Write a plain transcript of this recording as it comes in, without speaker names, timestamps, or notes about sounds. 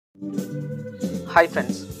Hi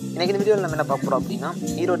friends, இன்னைக்கு இந்த வீடியோவில் நம்ம என்ன பார்க்க போகிறோம் அப்படின்னா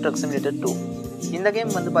ஹீரோ ட்ரக் சிமுலேட்டர் 2. இந்த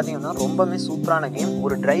கேம் வந்து பார்த்தீங்கன்னா ரொம்பவே சூப்பரான கேம்.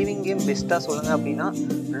 ஒரு டிரைவிங் கேம் பெஸ்ட்டாக சொல்லுங்கள் அப்படின்னா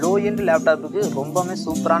லோ எண்ட் லேப்டாப்புக்கு ரொம்பவே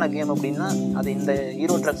சூப்பரான கேம் அப்படின்னா அது இந்த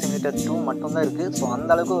ஹீரோ ட்ரக் சிமுலேட்டர் 2 மட்டும்தான் இருக்குது. ஸோ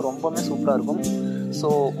அந்தளவுக்கு ரொம்பவே சூப்பராக இருக்கும். ஸோ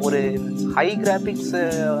ஒரு ஹை கிராஃபிக்ஸ்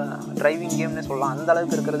டிரைவிங் கேம்னு சொல்லலாம்.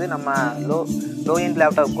 அந்தளவுக்கு இருக்கிறது நம்ம லோ எண்ட்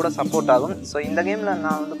லேப்டாப் கூட சப்போர்ட் ஆகும். ஸோ இந்த கேமில்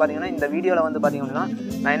நான் வந்து பார்த்திங்கன்னா இந்த வீடியோவில் வந்து பார்த்திங்கன்னா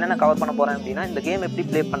நான் என்னென்ன கவர் பண்ண போகிறேன் அப்படின்னா இந்த கேம் எப்படி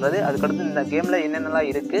ப்ளே பண்ணுறது, அதுக்கடுத்து இந்த கேமில் என்னென்னலாம்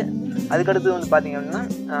இருக்குது, அதுக்கடுத்து வந்து பார்த்திங்கன்னா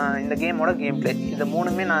இந்த கேமோட கேம் ப்ளே, இது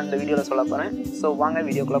மூணுமே நான் இந்த வீடியோவில் சொல்ல போகிறேன். ஸோ வாங்க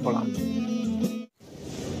வீடியோக்குள்ளே போகலாம்.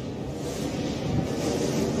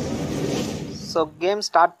 ஸோ கேம்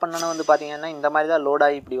ஸ்டார்ட் பண்ணணும் வந்து பார்த்திங்கன்னா இந்த மாதிரி தான் லோட்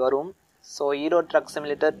ஆகி இப்படி வரும். ஸோ ஹீரோ ட்ரக்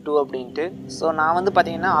சிமுலேட்டர் 2 அப்படின்ட்டு. ஸோ நான் வந்து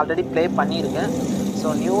பார்த்திங்கன்னா ஆல்ரெடி ப்ளே பண்ணியிருக்கேன். ஸோ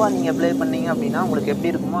நியூவாக நீங்கள் ப்ளே பண்ணிங்க அப்படின்னா உங்களுக்கு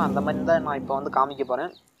எப்படி இருக்குமோ அந்த மாதிரி தான் நான் இப்போ வந்து காமிக்க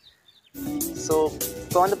போகிறேன். ஸோ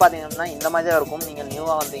இப்போ வந்து பார்த்திங்கன்னா இந்த மாதிரி தான் இருக்கும். நீங்கள்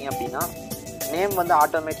நியூவாக வந்தீங்க அப்படின்னா நேம் வந்து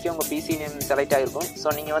ஆட்டோமேட்டிக்காக உங்கள் பிசி நேம் செலக்ட் ஆகிருக்கும். ஸோ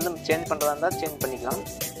நீங்கள் வந்து சேஞ்ச் பண்ணுறதா இருந்தால் சேஞ்ச் பண்ணிக்கலாம்.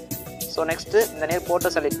 ஸோ நெக்ஸ்ட்டு இந்த நேம்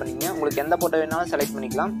ஃபோட்டோ செலக்ட் பண்ணிங்க, உங்களுக்கு எந்த ஃபோட்டோ வேணாலும் செலக்ட்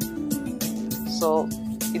பண்ணிக்கலாம். ஸோ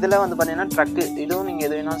இதில் வந்து பார்த்திங்கன்னா ட்ரக்கு இதுவும் நீங்கள்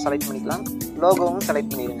எது வேணாலும் செலக்ட் பண்ணிக்கலாம். லோகோவும்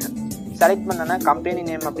செலக்ட் பண்ணிடுங்க. செலக்ட் பண்ணனா கம்பெனி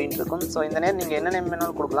நேம் அப்படின்ட்டு இருக்கும். ஸோ இந்த நேரம் நீங்கள் என்ன நேம்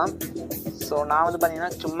வேணாலும் கொடுக்கலாம். ஸோ நான் வந்து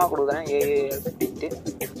பார்த்தீங்கன்னா சும்மா கொடுக்குறேன் ஏஏ அப்படின்ட்டு.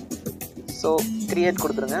 ஸோ க்ரியேட்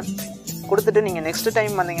கொடுத்துருங்க. கொடுத்துட்டு நீங்கள் நெக்ஸ்ட்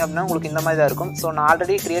டைம் வந்தீங்க அப்படின்னா உங்களுக்கு இந்த மாதிரி தான் இருக்கும். ஸோ நான்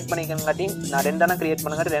ஆல்ரெடி க்ரியேட் பண்ணிக்கிறங்காட்டி நான் 2 எண்ணம் க்ரியேட்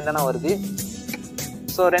பண்ணுங்காட்டி 2 எண்ணம் வருது.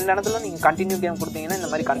 ஸோ 2 இடத்துல நீங்கள் கண்டினியூ கேம் கொடுத்தீங்கன்னா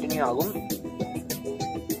இந்த மாதிரி கண்டினியூ ஆகும்.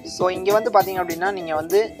 ஸோ இங்கே வந்து பார்த்தீங்க அப்படின்னா நீங்கள்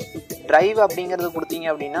வந்து ட்ரைவ் அப்படிங்கிறது கொடுத்தீங்க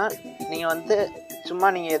அப்படின்னா நீங்கள் வந்து சும்மா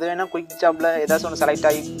நீங்கள் எது வேணால் குயிக் ஜாப்பில் ஏதாச்சும் ஒன்று செலக்ட்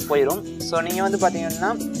ஆகி போயிடும். ஸோ நீங்கள் வந்து பார்த்தீங்கன்னா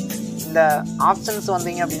இந்த ஆப்ஷன்ஸ்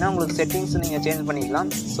வந்தீங்க அப்படின்னா உங்களுக்கு செட்டிங்ஸ் நீங்கள் சேஞ்ச் பண்ணிக்கலாம்.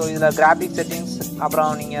 ஸோ இதில் கிராஃபிக் செட்டிங்ஸ்,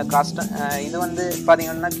 அப்புறம் நீங்கள் இது வந்து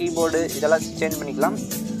பார்த்தீங்கன்னா கீபோர்டு இதெல்லாம் சேஞ்ச் பண்ணிக்கலாம்.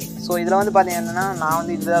 ஸோ இதில் வந்து பார்த்தீங்கன்னா நான்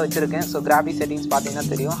வந்து இதுதான் வச்சுருக்கேன். ஸோ கிராஃபிக் செட்டிங்ஸ்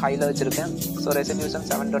பார்த்தீங்கன்னா தெரியும், ஹையில் வச்சுருக்கேன். So resolution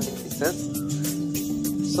 720 pixel.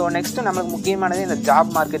 So next நம்மளுக்கு முக்கியமானது இந்த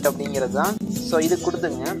ஜாப் மார்க்கெட் அப்படிங்கிறது தான். ஸோ இது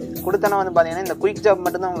கொடுத்துங்க. கொடுத்தனா வந்து பார்த்தீங்கன்னா இந்த குயிக் ஜாப்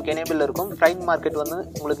மட்டும்தான் உங்களுக்கு எனேபிள் இருக்கும். ட்ரைன் மார்க்கெட் வந்து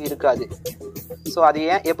உங்களுக்கு இருக்காது. ஸோ அது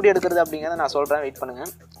ஏன் எப்படி எடுக்கிறது அப்படிங்கிறத நான் சொல்கிறேன், வெயிட்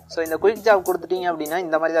பண்ணுங்கள். ஸோ இந்த குயிக் ஜாப் கொடுத்துட்டீங்க அப்படின்னா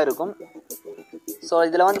இந்த மாதிரி தான் இருக்கும். ஸோ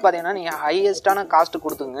இதில் வந்து பார்த்தீங்கன்னா நீங்கள் ஹையஸ்ட்டான காஸ்ட்டு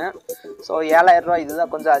கொடுத்துங்க. ஸோ 7000 ரூபா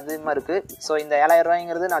இதுதான் கொஞ்சம் அதிகமாக இருக்குது. ஸோ இந்த 7000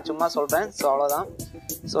 ரூபாய்ங்கிறது நான் சும்மா சொல்கிறேன். ஸோ அவ்வளோதான்.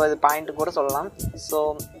 ஸோ இது பாயிண்ட்டு கூட சொல்லலாம். ஸோ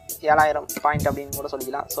 7000 பாயிண்ட் அப்படின்னு கூட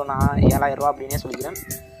சொல்லிக்கலாம். ஸோ நான் 7000 ரூபா அப்படின்னே சொல்லிக்கிறேன்.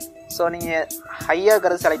 ஸோ நீங்கள் ஹையாக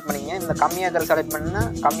இருக்கிறது செலக்ட் பண்ணிங்க. இந்த கம்மியாக இருக்கிறது செலக்ட்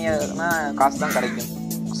பண்ணால் கம்மியான காசு தான் கிடைக்கும்.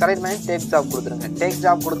 செலக்ட் பண்ணி டேக் ஜாப் கொடுத்துருங்க. டேக்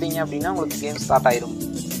ஜாப் கொடுத்தீங்க அப்படின்னா உங்களுக்கு கேம் ஸ்டார்ட் ஆயிடும்.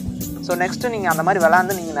 ஸோ நெக்ஸ்ட்டு நீங்கள் அந்த மாதிரி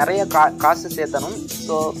விளாண்டு நீங்கள் நிறைய காசு சேர்த்தணும்.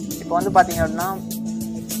 ஸோ இப்போ வந்து பார்த்தீங்க அப்படின்னா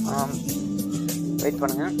வெயிட்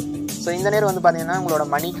பண்ணுங்கள். ஸோ இந்த நேரம் வந்து பார்த்தீங்கன்னா உங்களோட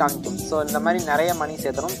மணி காமிக்கும். ஸோ இந்த மாதிரி நிறைய மணி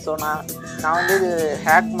சேர்த்தணும். ஸோ நான் வந்து இது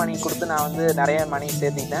ஹேக் மணி கொடுத்து நான் வந்து நிறைய மணி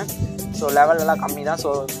சேர்த்திட்டேன். ஸோ லெவல் எல்லாம் கம்மி தான்.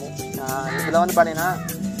 ஸோ இதில் வந்து பார்த்தீங்கன்னா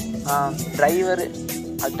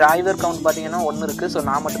டிரைவர் கவுண்ட் பார்த்தீங்கன்னா 1 இருக்குது. ஸோ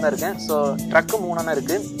நான் மட்டும்தான் இருக்கேன். ஸோ ட்ரக்கு 3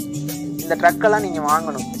 இருக்குது. இந்த ட்ரக்கெல்லாம் நீங்கள்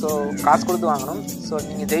வாங்கணும். ஸோ காசு கொடுத்து வாங்கணும். ஸோ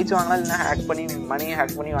நீங்கள் ஜெயிச்சு வாங்கலாம், இல்லைன்னா மணியை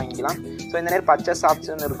ஹேக் பண்ணி வாங்கிக்கலாம். ஸோ இந்த நேரம் பர்ச்சேஸ்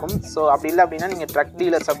ஆப்ஷன் இருக்கும். ஸோ அப்படி இல்லை அப்படின்னா நீங்கள் ட்ரக்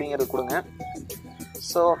டீலர்ஸ் அப்படிங்கிறது கொடுங்க.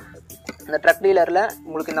 ஸோ இந்த ட்ரக் டீலரில்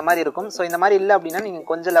உங்களுக்கு இந்த மாதிரி இருக்கும். ஸோ இந்த மாதிரி இல்லை அப்படின்னா நீங்கள்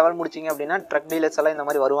கொஞ்சம் லெவல் முடிச்சிங்க அப்படின்னா ட்ரக் டீலர்ஸ் எல்லாம் இந்த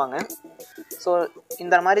மாதிரி வருவாங்க. ஸோ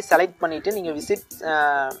இந்த மாதிரி செலக்ட் பண்ணிவிட்டு நீங்கள்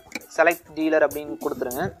செலக்ட் டீலர் அப்படின்னு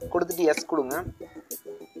கொடுத்துருங்க. கொடுத்துட்டு எஸ் கொடுங்க.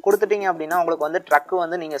 கொடுத்துட்டிங்க அப்படின்னா உங்களுக்கு வந்து ட்ரக்கு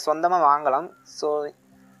வந்து நீங்கள் சொந்தமாக வாங்கலாம். ஸோ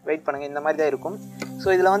வெயிட் பண்ணுங்கள், இந்த மாதிரி தான் இருக்கும். ஸோ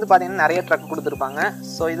இதில் வந்து பார்த்திங்கன்னா நிறைய ட்ரக் கொடுத்துருப்பாங்க.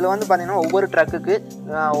 ஸோ இதில் வந்து பார்த்திங்கன்னா ஒவ்வொரு ட்ரக்குக்கு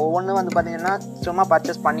ஒவ்வொன்று வந்து பார்த்திங்கன்னா சும்மா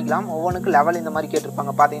பர்ச்சேஸ் பண்ணிக்கலாம். ஒவ்வொன்றுக்கு லெவல் இந்த மாதிரி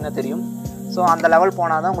கேட்டிருப்பாங்க, பார்த்தீங்கன்னா தெரியும். ஸோ அந்த லெவல்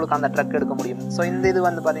போனால் தான் உங்களுக்கு அந்த ட்ரக் எடுக்க முடியும். ஸோ இந்த இது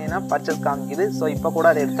வந்து பார்த்திங்கன்னா பர்ச்சேஸ் காமிக்குது. ஸோ இப்போ கூட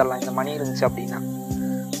அதை எடுத்துடலாம் இந்த மணி இருந்துச்சு அப்படின்னா.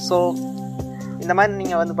 ஸோ இந்த மாதிரி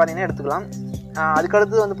நீங்கள் வந்து பார்த்திங்கன்னா எடுத்துக்கலாம்.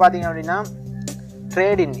 அதுக்கடுத்து வந்து பார்த்திங்க அப்படின்னா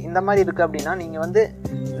ட்ரேடின் இந்த மாதிரி இருக்குது அப்படின்னா நீங்கள் வந்து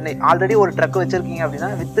ஆல்ரெடி ஒரு ட்ரக் வச்சுருக்கீங்க அப்படின்னா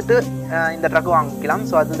விற்றுட்டு இந்த ட்ரக் வாங்கிக்கலாம்.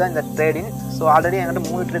 ஸோ அதுதான் இந்த ட்ரேடின். ஸோ ஆல்ரெடி என்கிட்ட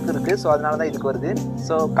 3 ட்ரக் இருக்குது. ஸோ அதனால தான் இதுக்கு வருது.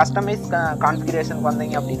 ஸோ கஸ்டமைஸ் கான்ஃபிகரேஷனுக்கு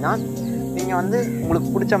வந்தீங்க அப்படின்னா நீங்கள் வந்து உங்களுக்கு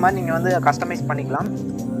பிடிச்ச மாதிரி நீங்கள் வந்து கஸ்டமைஸ் பண்ணிக்கலாம்.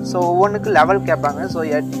 ஸோ ஒவ்வொன்றுக்கு லெவல் கேட்பாங்க. ஸோ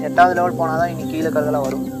 8வது லெவல் போனால் தான் இன்னைக்கு கீழே இருக்கிறதெல்லாம்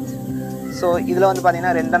வரும். ஸோ இதில் வந்து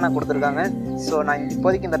பார்த்தீங்கன்னா 2 எண்ணம் கொடுத்துருக்காங்க. ஸோ நான்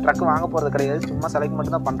இப்போதைக்கு இந்த ட்ரக் வாங்க போகிறது கிடையாது, சும்மா செலக்ட்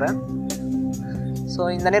மட்டும் தான் பண்ணுறேன். ஸோ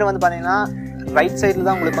இந்த நேரம் வந்து பார்த்தீங்கன்னா ரைட் சைடில்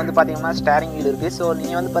தான் உங்களுக்கு வந்து பார்த்தீங்கன்னா ஸ்டேரிங் வீல் இருக்குது. ஸோ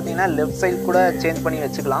நீங்கள் வந்து பார்த்தீங்கன்னா லெஃப்ட் சைடு கூட சேஞ்ச் பண்ணி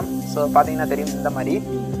வச்சுக்கலாம். ஸோ பார்த்தீங்கன்னா தெரியும் இந்த மாதிரி.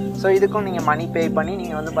 ஸோ இதுக்கும் நீங்கள் மணி பே பண்ணி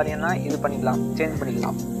நீங்கள் வந்து பார்த்தீங்கன்னா இது பண்ணிக்கலாம், சேஞ்ச்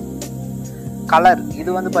பண்ணிக்கலாம். கலர் இது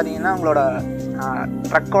வந்து பார்த்தீங்கன்னா உங்களோட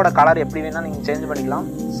ட்ரக்கோட கலர் எப்படி வேணால் நீங்கள் சேஞ்ச் பண்ணிக்கலாம்.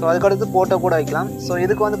 ஸோ அதுக்கடுத்து ஃபோட்டோ கூட வைக்கலாம். ஸோ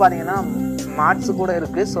இதுக்கு வந்து பார்த்தீங்கன்னா மாட்ஸ் கூட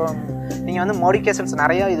இருக்குது. ஸோ நீங்கள் வந்து மோடிஃபிகேஷன்ஸ்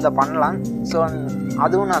நிறையா இதில் பண்ணலாம். ஸோ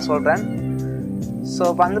அதுவும் நான் சொல்கிறேன். ஸோ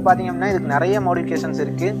இப்போ வந்து பார்த்திங்க அப்படின்னா இதுக்கு நிறைய மாடிஃபிகேஷன்ஸ்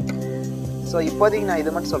இருக்குது. ஸோ இப்போதைக்கு நான்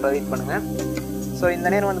இது மட்டும் சொல்கிறேன், வெயிட் பண்ணுங்கள். ஸோ இந்த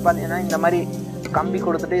நேரம் வந்து பார்த்திங்கன்னா இந்த மாதிரி கம்பி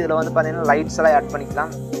கொடுத்துட்டு இதில் வந்து பார்த்திங்கன்னா லைட்ஸ் எல்லாம் ஆட்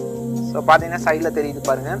பண்ணிக்கலாம். ஸோ பார்த்திங்கன்னா சைடில் தெரியுது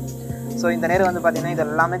பாருங்கள். ஸோ இந்த நேரம் வந்து பார்த்திங்கன்னா இது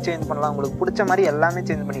எல்லாமே சேஞ்ச் பண்ணலாம், உங்களுக்கு பிடிச்ச மாதிரி எல்லாமே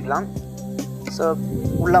சேஞ்ச் பண்ணிக்கலாம். ஸோ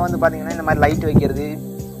உள்ளே வந்து பார்த்திங்கன்னா இந்த மாதிரி லைட் வைக்கிறது,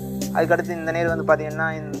 அதுக்கடுத்து இந்த நேரம் வந்து பார்த்திங்கன்னா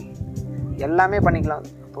எல்லாமே பண்ணிக்கலாம்.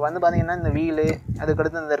 இப்போ வந்து பார்த்திங்கன்னா இந்த வீலு,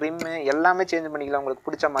 அதுக்கடுத்து இந்த ரிம்மு எல்லாமே சேஞ்ச் பண்ணிக்கலாம் உங்களுக்கு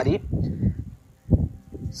பிடிச்ச மாதிரி.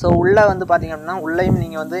 ஸோ உள்ளே வந்து பார்த்திங்க அப்படின்னா உள்ளேயும்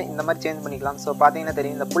நீங்கள் வந்து இந்த மாதிரி சேஞ்ச் பண்ணிக்கலாம். ஸோ பார்த்தீங்கன்னா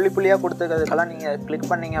தெரியும், இந்த புள்ளி புள்ளியாக கொடுத்துருக்கிறதுக்கெல்லாம் நீங்கள் கிளிக்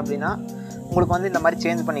பண்ணிங்க அப்படின்னா உங்களுக்கு வந்து இந்த மாதிரி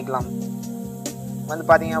சேஞ்ச் பண்ணிக்கலாம். வந்து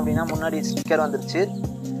பார்த்திங்க அப்படின்னா முன்னாடி ஸ்டிக்கர் வந்துருச்சு.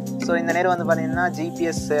 ஸோ இந்த நேரம் வந்து பார்த்திங்கன்னா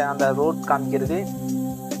ஜிபிஎஸ் அந்த ரோட் காமிக்கிறது.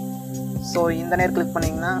 ஸோ இந்த நேரம் கிளிக்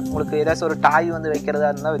பண்ணிங்கன்னா உங்களுக்கு ஏதாச்சும் ஒரு டாய் வந்து வைக்கிறதா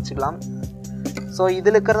இருந்தால் வச்சுக்கலாம். ஸோ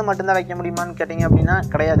இதில் இருக்கிறது மட்டும்தான் வைக்க முடியுமான்னு கேட்டிங்க அப்படின்னா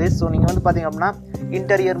கிடையாது. ஸோ நீங்கள் வந்து பார்த்திங்க அப்படின்னா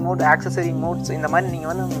இன்டீரியர் மோட், ஆக்சசரி மோட்ஸ், இந்த மாதிரி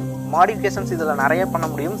நீங்கள் வந்து மாடிஃபிகேஷன்ஸ் இதில் நிறைய பண்ண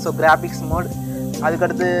முடியும். ஸோ கிராஃபிக்ஸ் மோட்,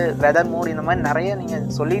 அதுக்கடுத்து வெதர் மோட், இந்த மாதிரி நிறைய நீங்கள்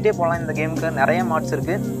சொல்லிகிட்டே போகலாம். இந்த கேமுக்கு நிறைய மாட்ஸ்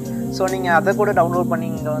இருக்குது. ஸோ நீங்கள் அதை கூட டவுன்லோட் பண்ணி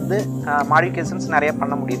இங்கே வந்து மாடிஃபிகேஷன்ஸ் நிறைய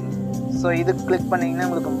பண்ண முடியும். ஸோ இது கிளிக் பண்ணிங்கன்னா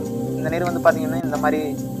உங்களுக்கு இந்த நேரம் வந்து பார்த்திங்கன்னா இந்த மாதிரி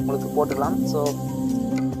உங்களுக்கு போட்டுக்கலாம். ஸோ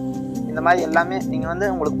இந்த மாதிரி எல்லாமே நீங்கள் வந்து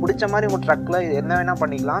உங்களுக்கு பிடிச்ச மாதிரி உங்கள் ட்ரக்கில் என்ன வேணால்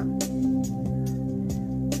பண்ணிக்கலாம்.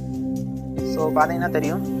 ஸோ பார்த்தீங்கன்னா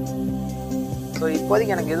தெரியும். ஸோ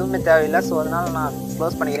இப்போதைக்கு எனக்கு எதுவுமே தேவையில்லை. ஸோ அதனால் நான்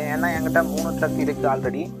க்ளோஸ் பண்ணிக்கிறேன், ஏன்னா என்கிட்ட 3 ட்ரக் இருக்குது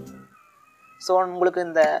ஆல்ரெடி. ஸோ உங்களுக்கு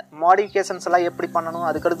இந்த மாடிஃபிகேஷன்ஸ் எல்லாம் எப்படி பண்ணணும்,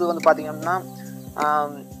 அதுக்கடுத்து வந்து பார்த்திங்க அப்படின்னா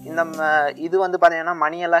இந்த இது வந்து பார்த்திங்கன்னா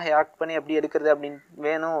மணியெல்லாம் ஹேக் பண்ணி எப்படி எடுக்கிறது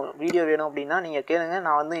அப்படின்னு வீடியோ வேணும் அப்படின்னா நீங்கள் கேளுங்க,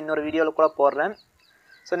 நான் வந்து இன்னொரு வீடியோவில் கூட போடுறேன்.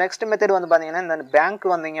 ஸோ நெக்ஸ்ட் மெத்தட் வந்து பார்த்திங்கன்னா இந்த பேங்க்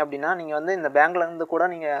வந்தீங்க அப்படின்னா நீங்கள் வந்து இந்த பேங்க்லேருந்து கூட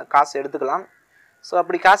நீங்கள் காசு எடுத்துக்கலாம். ஸோ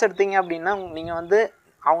அப்படி காசு எடுத்தீங்க அப்படின்னா நீங்கள் வந்து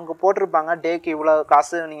அவங்க போட்டிருப்பாங்க டேக்கு இவ்வளோ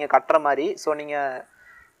காசு நீங்கள் கட்டுற மாதிரி. ஸோ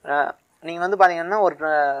நீங்கள் வந்து பார்த்திங்கன்னா ஒரு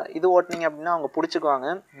இது ஓட்டினீங்க அப்படின்னா அவங்க பிடிச்சிக்குவாங்க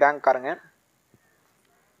பேங்க்காரங்க.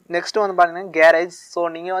 நெக்ஸ்ட்டு வந்து பார்த்திங்கன்னா கேரேஜ். ஸோ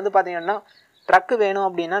நீங்கள் வந்து பார்த்திங்கன்னா ட்ரக்கு வேணும்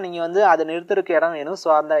அப்படின்னா நீங்கள் வந்து அதை நிறுத்துறதுக்கு இடம் வேணும். ஸோ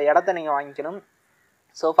அந்த இடத்த நீங்கள் வாங்கிக்கணும்.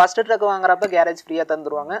 ஸோ ஃபஸ்ட்டு ட்ரக்கு வாங்குறப்ப கேரேஜ் ஃப்ரீயாக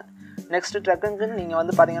தந்துடுவாங்க. நெக்ஸ்ட்டு ட்ரக்குக்கு நீங்கள்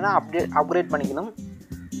வந்து பார்த்திங்கன்னா அப்கிரேட் பண்ணிக்கணும்.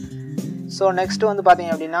 ஸோ நெக்ஸ்ட்டு வந்து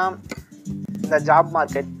பார்த்திங்க அப்படின்னா இந்த ஜாப்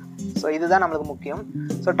மார்க்கெட். ஸோ இதுதான் நம்மளுக்கு முக்கியம்.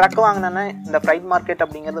 ஸோ ட்ரக் வாங்கினோன்னா இந்த ஃப்ரைட் மார்க்கெட்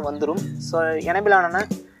அப்படிங்கிறது வந்துடும். ஸோ எனேபிள் ஆனோன்னா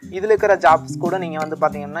இதில் இருக்கிற ஜாப்ஸ் கூட நீங்கள் வந்து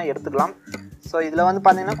பார்த்திங்கன்னா எடுத்துக்கலாம். ஸோ இதில் வந்து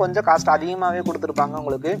பார்த்திங்கன்னா கொஞ்சம் காஸ்ட் அதிகமாகவே கொடுத்துருப்பாங்க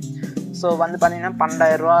உங்களுக்கு. ஸோ வந்து பார்த்திங்கன்னா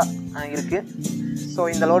 12,000 இருக்குது. ஸோ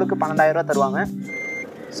இந்த லோடுக்கு 12,000 தருவாங்க.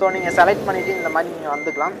 ஸோ நீங்கள் செலக்ட் பண்ணிவிட்டு இந்த மாதிரி நீங்கள்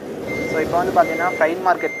வந்துக்கலாம். ஸோ இப்போ வந்து பார்த்திங்கன்னா ஃப்ரைட்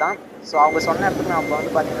மார்க்கெட் தான். ஸோ அவங்க சொன்ன இடத்துக்கு நான் அப்போ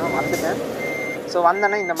வந்து பார்த்திங்கன்னா வந்துட்டேன். ஸோ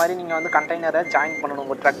வந்தோன்னா இந்த மாதிரி நீங்கள் வந்து கண்டெய்னரை ஜாயின் பண்ணணும்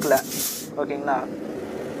உங்கள் ட்ரக்கில், ஓகேங்களா.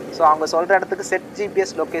 ஸோ அவங்க சொல்கிற இடத்துக்கு செட்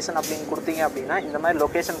ஜிபிஎஸ் லொக்கேஷன் அப்படின்னு கொடுத்தீங்க அப்படின்னா இந்த மாதிரி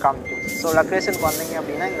லொக்கேஷன் காமிக்கும். ஸோ லொக்கேஷனுக்கு வந்தீங்க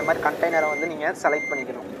அப்படின்னா இந்த மாதிரி கண்டெய்னரை வந்து நீங்கள் செலக்ட்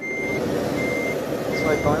பண்ணிக்கணும். ஸோ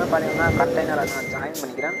இப்போ வந்து பார்த்தீங்கன்னா கண்டெய்னரை நான் ஜாயின்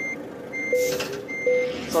பண்ணிக்கிறேன்.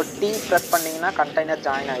 ஸோ டீ ப்ரெஸ் பண்ணிங்கன்னா கண்டெய்னர்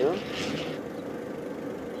ஜாயின் ஆகிடும்.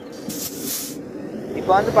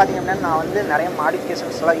 இப்போ வந்து பார்த்திங்கன்னா நான் வந்து நிறைய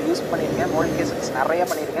மாடிஃபிகேஷன்ஸ்லாம் யூஸ் பண்ணியிருக்கேன், மாடிஃபிகேஷன்ஸ் நிறைய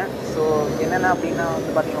பண்ணியிருக்கேன். ஸோ என்னென்ன அப்படின்னா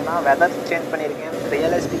வந்து பார்த்திங்கன்னா வெதர் சேஞ்ச் பண்ணியிருக்கேன்,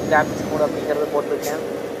 ரியலிஸ்டிக் கிராஃபிக்ஸ் மோட் அப்படிங்கிறது போட்டிருக்கேன்.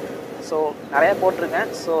 ஸோ நிறையா போட்டிருக்கேன்.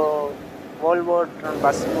 ஸோ வோல்வோ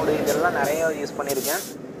பஸ் மோடு இதெல்லாம் நிறைய யூஸ் பண்ணியிருக்கேன்.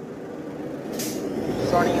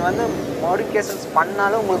 ஸோ நீங்கள் வந்து மாடிஃபிகேஷன்ஸ்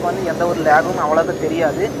பண்ணாலும் உங்களுக்கு வந்து எந்த ஒரு லேகும் அவ்வளோக்கு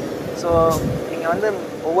தெரியாது. ஸோ நீங்கள் வந்து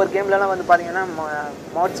ஒவ்வொரு கேம்லலாம் வந்து பார்த்திங்கன்னா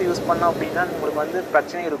மோட்ஸ் யூஸ் பண்ணோம் அப்படின்னா உங்களுக்கு வந்து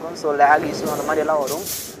பிரச்சனை இருக்கும். ஸோ லேக் இஷ்யூ அந்த மாதிரியெல்லாம் வரும்.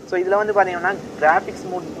 ஸோ இதில் வந்து பார்த்திங்கன்னா கிராஃபிக்ஸ்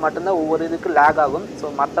மோட் மட்டும்தான் ஒவ்வொரு இதுக்கு லேக் ஆகும். ஸோ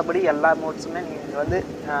மற்றபடி எல்லா மோட்ஸுமே நீங்கள் வந்து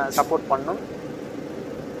சப்போர்ட் பண்ணணும்.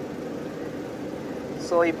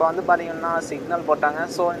 ஸோ இப்போ வந்து பார்த்திங்கன்னா சிக்னல் போட்டாங்க.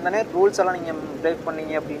 ஸோ இந்த நேரம் ரூல்ஸ் எல்லாம் நீங்கள் பிரேக்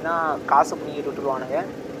பண்ணீங்க அப்படின்னா காசு பிடிங்கிட்டு விட்டுருவானுங்க.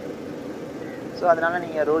 ஸோ அதனால்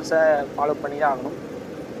நீங்கள் ரூல்ஸை ஃபாலோ பண்ணி தான் ஆகணும்.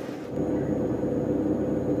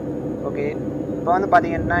 ஓகே, இப்போ வந்து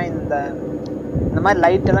பார்த்திங்கன்னா இந்த மாதிரி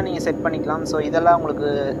லைட்டெல்லாம் நீங்கள் செட் பண்ணிக்கலாம். ஸோ இதெல்லாம் உங்களுக்கு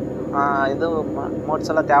எதுவும்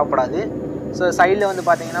மோட்ஸ் எல்லாம் தேவைப்படாது. ஸோ சைடில் வந்து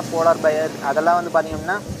பார்த்திங்கன்னா போலார் பயர் அதெல்லாம் வந்து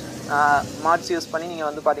பார்த்திங்கன்னா மாட்ஸ் யூஸ் பண்ணி நீங்கள்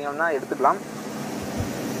வந்து பார்த்திங்கன்னா எடுத்துக்கலாம்.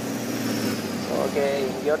 ஓகே,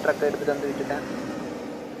 எங்கேயோ ட்ரக் எடுத்துகிட்டு வந்து விட்டுட்டேன்.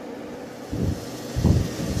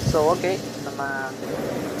 ஸோ ஓகே, நம்ம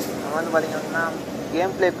வந்து பார்த்திங்கன்னா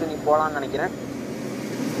கேம் பிளேக்கு நீ போகலான்னு நினைக்கிறேன்.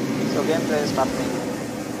 ஸோ கேம் பிளே ஸ்டார்ட் பண்ணி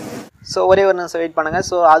ஸோ ஒரே ஒரு நிமிஷம் வெயிட் பண்ணுங்கள்.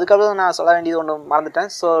 ஸோ அதுக்கப்புறம் நான் சொல்ல வேண்டியது ஒன்று மறந்துட்டேன்.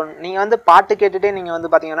 ஸோ நீங்கள் வந்து பாட்டு கேட்டுகிட்டே நீங்கள் வந்து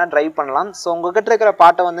பார்த்திங்கன்னா ட்ரைவ் பண்ணலாம். ஸோ உங்கள்கிட்ட இருக்கிற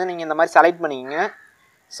பாட்டை வந்து நீங்கள் இந்த மாதிரி செலக்ட் பண்ணிக்கங்க.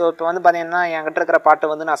 ஸோ இப்போ வந்து பார்த்திங்கன்னா என்கிட்ட இருக்கிற பாட்டை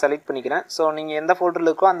வந்து நான் செலக்ட் பண்ணிக்கிறேன். ஸோ நீங்கள் எந்த ஃபோல்டரில்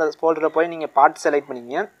இருக்கோ அந்த ஃபோல்டரில் போய் நீங்கள் பாட்டு செலக்ட்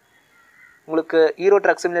பண்ணிங்க. உங்களுக்கு ஹீரோ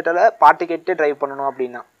ட்ரக் சிமுலேட்டரில் பாட்டு கேட்டு ட்ரைவ் பண்ணணும்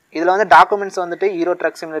அப்படின்னா இதில் வந்து டாக்குமெண்ட்ஸ் வந்துட்டு ஹீரோ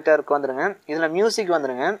ட்ரக் சிமுலேட்டருக்கு வந்துடுங்க. இதில் மியூசிக்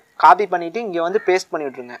வந்துடுங்க. காப்பி பண்ணிவிட்டு இங்கே வந்து பேஸ்ட் பண்ணி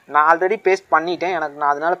விட்ருங்க. நான் ஆல்ரெடி பேஸ்ட் பண்ணிட்டேன்,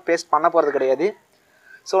 நான் அதனால் பேஸ்ட் பண்ண போகிறது கிடையாது.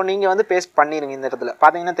 ஸோ நீங்கள் வந்து பேஸ்ட் பண்ணிடுங்க. இந்த இடத்துல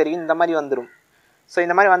பார்த்தீங்கன்னா தெரியும், இந்த மாதிரி வந்துடும். ஸோ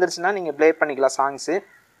இந்த மாதிரி வந்துருச்சுன்னா நீங்கள் ப்ளே பண்ணிக்கலாம் சாங்ஸு.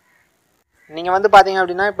 நீங்கள் வந்து பார்த்தீங்க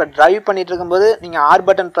அப்படின்னா இப்போ ட்ரைவ் பண்ணிகிட்டு இருக்கும்போது நீங்கள் ஆர்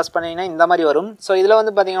பட்டன் ப்ரெஸ் பண்ணிங்கன்னா இந்த மாதிரி வரும். ஸோ இதில்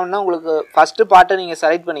வந்து பார்த்தீங்க அப்படின்னா உங்களுக்கு ஃபஸ்ட்டு பாட்டை நீங்கள்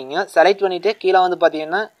செலக்ட் பண்ணிவிட்டு கீழே வந்து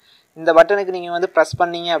பார்த்தீங்கன்னா இந்த பட்டனுக்கு நீங்கள் வந்து ப்ரெஸ்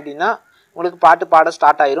பண்ணீங்க அப்படின்னா உங்களுக்கு பாட்டு பாட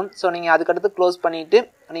ஸ்டார்ட் ஆயிரும். ஸோ நீங்கள் அதுக்கடுத்து க்ளோஸ் பண்ணிவிட்டு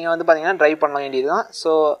நீங்கள் வந்து பார்த்தீங்கன்னா ட்ரைவ் பண்ண வேண்டியது தான்.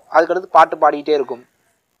 ஸோ அதுக்கடுத்து பாட்டு பாடிக்கிட்டே இருக்கும்.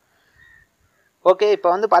 ஓகே, இப்போ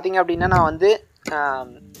வந்து பார்த்தீங்க அப்படின்னா நான் வந்து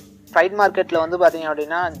ஃப்ரைட் மார்க்கெட்டில் வந்து பார்த்தீங்க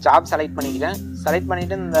அப்படின்னா ஜாப் செலக்ட் பண்ணிக்கிறேன். செலக்ட்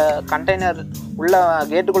பண்ணிவிட்டு இந்த கண்டெய்னர் உள்ள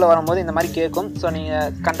கேட்டுக்குள்ளே வரும்போது இந்த மாதிரி கேட்கும். ஸோ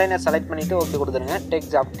நீங்கள் கண்டெய்னர் செலக்ட் பண்ணிவிட்டு ஓகே கொடுத்துருங்க. டேக்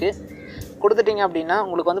ஜாப்க்கு கொடுத்துட்டிங்க அப்படின்னா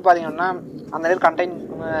உங்களுக்கு வந்து பார்த்தீங்கன்னா அந்த நேரம்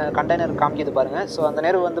கண்டெய்னர் காமிக்கிது பாருங்கள். ஸோ அந்த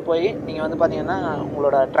நேரம் வந்து போய் நீங்கள் வந்து பார்த்தீங்கன்னா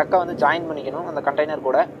உங்களோட ட்ரக்கை வந்து ஜாயின் பண்ணிக்கணும் அந்த கண்டெய்னர்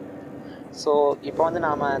கூட. ஸோ இப்போ வந்து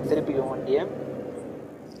நாம் திருப்பிக்குவோம் வண்டியை.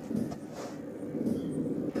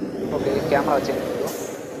 ஓகே, கேமரா வச்சுருக்கோம்.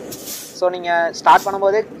 ஸோ நீங்கள் ஸ்டார்ட்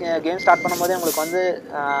பண்ணும்போதே கேம் ஸ்டார்ட் பண்ணும்போதே உங்களுக்கு வந்து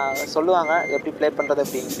சொல்லுவாங்க எப்படி ப்ளே பண்ணுறது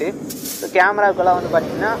அப்படின்ட்டு. ஸோ கேமராக்கெல்லாம் வந்து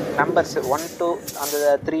பார்த்தீங்கன்னா நம்பர்ஸ் 1 2 அந்த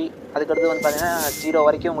 3 அதுக்கடுத்து வந்து பார்த்தீங்கன்னா 0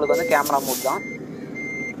 வரைக்கும் உங்களுக்கு வந்து கேமரா மூட் தான்.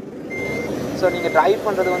 ஸோ நீங்கள் ட்ரைவ்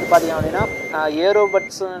பண்ணுறது வந்து பார்த்தீங்க அப்படின்னா ஏரோ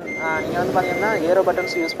பட்ஸ் நீங்கள் வந்து பார்த்தீங்கன்னா ஏரோ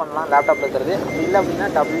பட்டன்ஸ் யூஸ் பண்ணலாம் லேப்டாப்பில் இருக்கிறது. அப்படி இல்லை அப்படின்னா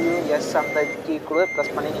WS அந்த கீ கூட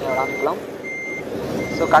ப்ரெஸ் பண்ணி நீங்கள் விளாண்டுக்கலாம்.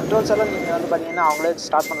 ஸோ கண்ட்ரோல்ஸ் எல்லாம் நீங்கள் வந்து பார்த்தீங்கன்னா அவங்களே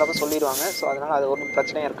ஸ்டார்ட் பண்ணுறப்ப சொல்லிடுவாங்க. ஸோ அதனால் அது ஒன்றும்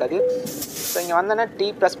பிரச்சனையும் இருக்காது. ஸோ இங்கே வந்தோன்னா T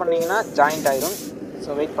ப்ரெஸ் பண்ணிங்கன்னா ஜாயிண்ட் ஆயிரும். ஸோ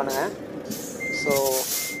வெயிட் பண்ணுங்கள். ஸோ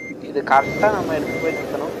இது கரெக்டாக நம்ம எடுத்துகிட்டு போய்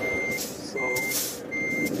நிற்கணும். So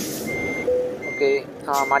okay,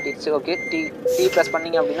 மாட்டிடுச்சு. Okay, T press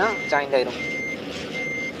பண்ணிங்க அப்படின்னா ஜாயிண்ட் ஆயிரும்.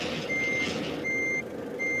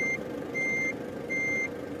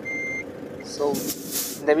 ஸோ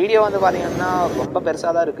இந்த வீடியோ வந்து பார்த்தீங்கன்னா ரொம்ப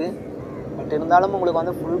பெருசாக தான் இருக்குது. பட் இருந்தாலும் உங்களுக்கு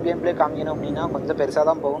வந்து ஃபுல் கேம் ப்ளே காமிக்கணும் அப்படின்னா கொஞ்சம் பெருசாக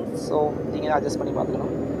தான் போகும். ஸோ நீங்கள் அட்ஜஸ்ட் பண்ணி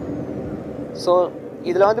பார்த்துக்கணும். ஸோ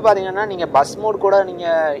இதில் வந்து பார்த்தீங்கன்னா நீங்கள் பஸ் மோட் கூட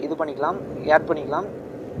நீங்கள் இது பண்ணிக்கலாம், ஆட் பண்ணிக்கலாம்.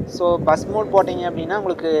 ஸோ பஸ் மோட் போட்டிங்க அப்படின்னா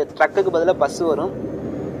உங்களுக்கு ட்ரக்குக்கு பதிலாக பஸ்ஸு வரும்.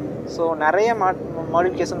 ஸோ நிறைய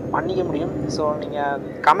மாடிஃபிகேஷன் பண்ணிக்க முடியும். ஸோ நீங்கள்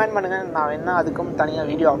கமெண்ட் பண்ணுங்கள், நான் வேணால் அதுக்கும் தனியாக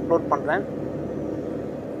வீடியோ அப்லோட் பண்ணுறேன்.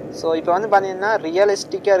 ஸோ இப்போ வந்து பார்த்தீங்கன்னா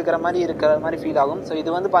ரியலிஸ்டிக்காக இருக்கிற மாதிரி ஃபீல் ஆகும். ஸோ இது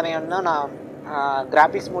வந்து பார்த்தீங்கன்னா நான்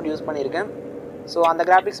கிராஃபிக்ஸ் மோட் யூஸ் பண்ணியிருக்கேன். ஸோ அந்த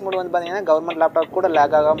கிராஃபிக்ஸ் மோட் வந்து பார்த்தீங்கன்னா கவர்மெண்ட் லேப்டாப் கூட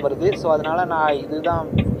லேக் ஆகாமல் வருது. ஸோ அதனால் நான் இதுதான்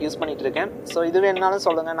யூஸ் பண்ணிகிட்ருக்கேன். ஸோ இது வேணுனாலும்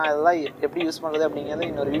சொல்லுங்கள், நான் இதெல்லாம் எப்படி யூஸ் பண்ணுறது அப்படிங்கிறது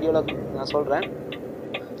இன்னொரு வீடியோவில் நான் சொல்கிறேன்.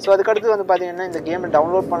 ஸோ அதுக்கடுத்து வந்து பார்த்தீங்கன்னா இந்த கேமை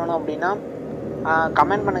டவுன்லோட் பண்ணணும் அப்படின்னா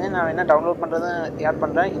கமெண்ட் பண்ணுங்கள், நான் வேணால் டவுன்லோட் பண்ணுறது ஆட்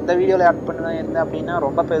பண்ணுறேன். இந்த வீடியோவில் ஆட் பண்ண இருந்தேன் அப்படின்னா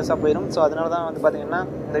ரொம்ப பெருசாக போயிடும். ஸோ அதனால தான் வந்து பார்த்தீங்கன்னா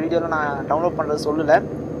இந்த வீடியோவில் நான் டவுன்லோட் பண்ணுறது சொல்லலை.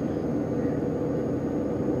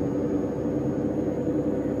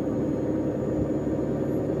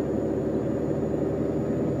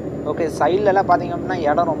 ஓகே, சைட்லலாம் பார்த்தீங்க அப்படின்னா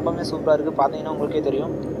இடம் ரொம்பவே சூப்பராக இருக்குது. பார்த்தீங்கன்னா உங்களுக்கே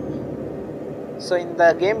தெரியும். ஸோ இந்த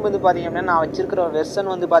கேம் வந்து பார்த்தீங்க அப்படின்னா நான் வச்சுருக்கிற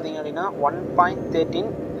வெர்ஷன் வந்து பார்த்தீங்க அப்படின்னா 1.13.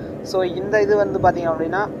 ஸோ இந்த இது வந்து பார்த்தீங்க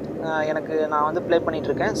அப்படின்னா நான் வந்து ப்ளே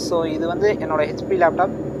பண்ணிகிட்ருக்கேன். ஸோ இது வந்து என்னோடய HP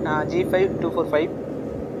லேப்டாப் G5 245.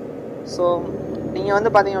 ஸோ நீங்கள்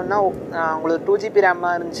வந்து பார்த்தீங்க அப்படின்னா உங்களுக்கு 2GB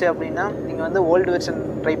ரேமாக இருந்துச்சு அப்படின்னா நீங்கள் வந்து ஓல்டு வெர்ஷன்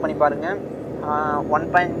ட்ரை பண்ணி பாருங்கள்.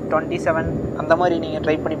 1.27 அந்த மாதிரி நீங்கள்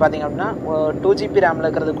ட்ரை பண்ணி பார்த்தீங்க அப்படின்னா 2GB ரேமில்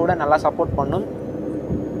இருக்கிறது கூட நல்லா சப்போர்ட் பண்ணும்.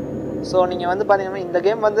 ஸோ நீங்கள் வந்து பார்த்தீங்கன்னா இந்த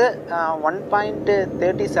கேம் வந்து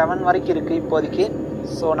 1.37 வரைக்கும் இருக்குது இப்போதைக்கு.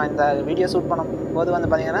 ஸோ நான் இந்த வீடியோ ஷூட் பண்ணும்போது வந்து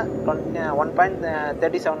பார்த்தீங்கன்னா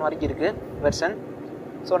 1.37 வரைக்கும் இருக்குது வெர்ஷன்.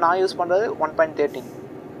 ஸோ நான் யூஸ் பண்ணுறது 1.13.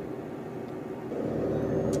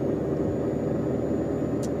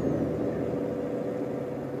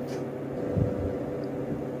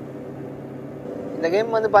 இந்த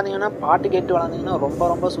கேம் வந்து பார்த்தீங்கன்னா பாட்டு கேட்டு விளாண்டிங்கன்னா ரொம்ப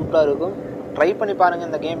ரொம்ப சூப்பராக இருக்கும். ட்ரை பண்ணி பாருங்கள்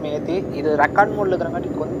இந்த கேம் ஏற்றி. இது ரெக்கார்ட் மோடில் இருக்கிறங்காட்டி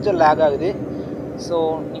கொஞ்சம் லேக் ஆகுது. ஸோ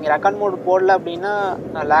நீங்கள் ரெக்கார்ட் மோடு போடல அப்படின்னா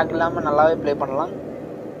லேக் இல்லாமல் நல்லாவே ப்ளே பண்ணலாம்.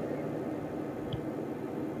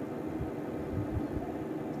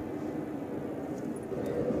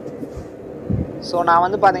 ஸோ நான்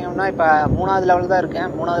வந்து பார்த்தீங்கன்னா இப்போ 3வது லெவல் தான்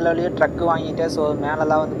இருக்கேன். 3வது லெவலையே ட்ரக்கு வாங்கிட்டேன். ஸோ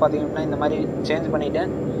மேலெலாம் வந்து பார்த்தீங்கன்னா இந்த மாதிரி சேஞ்ச்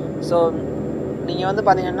பண்ணிவிட்டேன். ஸோ நீங்கள் வந்து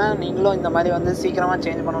பார்த்தீங்கன்னா நீங்களும் இந்த மாதிரி வந்து சீக்கிரமாக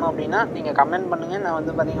சேஞ்ச் பண்ணணும் அப்படின்னா நீங்கள் கமெண்ட் பண்ணுங்கள். நான்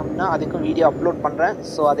வந்து பார்த்தீங்க அப்படின்னா அதுக்கும் வீடியோ அப்லோட் பண்ணுறேன்.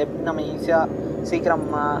 ஸோ அது எப்படி நம்ம ஈஸியாக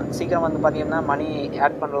சீக்கிரம் வந்து பார்த்திங்கன்னா மணி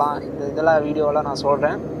ஆட் பண்ணலாம், இதெல்லாம் வீடியோவெல்லாம் நான்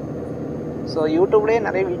சொல்கிறேன். ஸோ யூடியூப்லேயே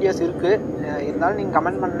நிறைய வீடியோஸ் இருக்குது. இருந்தாலும் நீங்கள்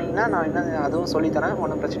கமெண்ட் பண்ணிங்கன்னா நான் இன்னும் அதுவும் சொல்லித்தரேன்,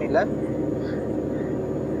 ஒன்றும் பிரச்சனை இல்லை.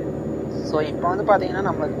 ஸோ இப்போ வந்து பார்த்தீங்கன்னா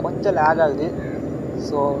நம்மளுக்கு கொஞ்சம் லேக் ஆகுது.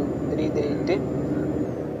 ஸோ தெரியுது.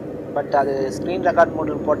 பட் அது ஸ்க்ரீன் ரெக்கார்ட்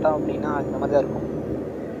மோடில் போட்டோம் அப்படின்னா இந்த மாதிரி தான் இருக்கும்.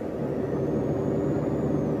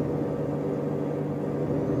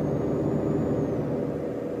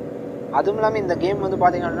 அதுவும் இல்லாமல் இந்த கேம் வந்து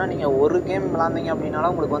பார்த்தீங்கன்னா நீங்கள் ஒரு கேம் விளாண்டிங்க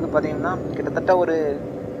அப்படின்னாலும் உங்களுக்கு வந்து பார்த்தீங்கன்னா கிட்டத்தட்ட ஒரு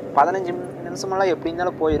 15 நிமிஷமெல்லாம் எப்படி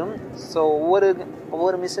இருந்தாலும் போயிடும். ஸோ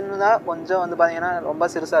ஒவ்வொரு மிஷின் தான் கொஞ்சம் வந்து பார்த்தீங்கன்னா ரொம்ப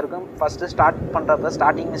சிறுசாக இருக்கும். ஃபஸ்ட்டு ஸ்டார்ட் பண்ணுறப்ப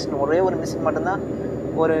ஸ்டார்டிங் மிஷின் ஒரே ஒரு மிஷின் மட்டும்தான்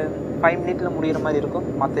ஒரு 5 மினிட்டில் முடிகிற மாதிரி இருக்கும்.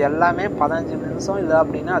 மற்ற எல்லாமே 15 நிமிஷம் இல்லை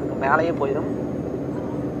அப்படின்னா அதுக்கு மேலேயே போயிடும்.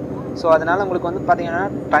 ஸோ அதனால் உங்களுக்கு வந்து பார்த்தீங்கன்னா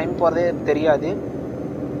டைம் போகிறதே தெரியாது.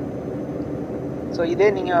 ஸோ இதே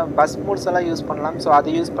நீங்கள் பஸ் மூட்ஸ் எல்லாம் யூஸ் பண்ணலாம். ஸோ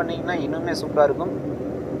அதை யூஸ் பண்ணிங்கன்னா இன்னுமே சூப்பராக இருக்கும்.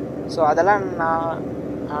 ஸோ அதெல்லாம்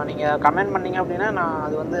நீங்கள் கமெண்ட் பண்ணிங்க அப்படின்னா நான்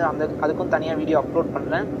அது வந்து அதுக்கும் தனியாக வீடியோ அப்லோட்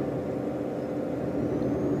பண்ணுறேன்.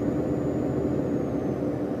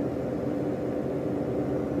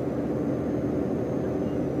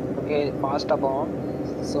 ஓகே, ஃபாஸ்ட்டாக போவோம்.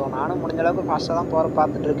 ஸோ நானும் முடிஞ்ச அளவுக்கு ஃபாஸ்ட்டாக தான்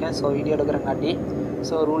பார்த்துட்ருக்கேன். ஸோ வீடியோ எடுக்கிறங்காட்டி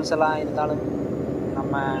ஸோ ரூல்ஸ் எல்லாம் இருந்தாலும்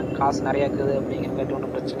நம்ம காசு நிறையா இருக்குது அப்படிங்கிறங்காட்டி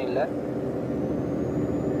ஒன்றும் பிரச்சனை இல்லை.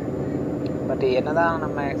 பட் என்ன தான்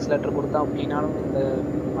நம்ம எக்ஸலேட்டர் கொடுத்தோம் அப்படின்னாலும் இந்த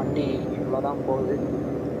வண்டி இவ்வளோ தான் போகுது.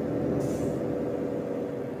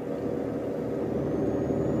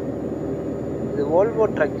 இது வோல்வோ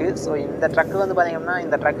ட்ரக்கு. ஸோ இந்த ட்ரக்கு வந்து பார்த்திங்கன்னா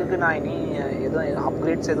இந்த ட்ரக்குக்கு நான் இனி எதுவும்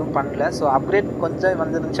அப்கிரேட்ஸ் எதுவும் பண்ணல. ஸோ அப்கிரேட் கொஞ்சம்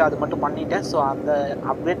வந்துருந்துச்சு, அது மட்டும் பண்ணிட்டேன். ஸோ அந்த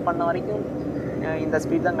அப்கிரேட் பண்ண வரைக்கும் இந்த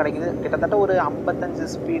ஸ்பீட் தான் கிடைக்குது. கிட்டத்தட்ட ஒரு 55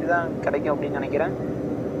 ஸ்பீடு தான் கிடைக்கும் அப்படின்னு நினைக்கிறேன்.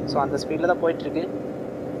 ஸோ அந்த ஸ்பீடில் தான் போயிட்டுருக்கு.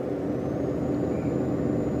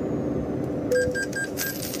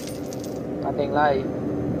 பார்த்தீங்களா,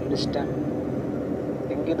 இடிச்சிட்டேன்.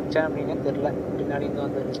 எங்கே இருந்துச்சேன் அப்படின்னு தெரில, பின்னாடி இருந்து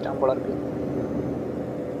வந்து இடிச்சிட்டேன் போல இருக்குது.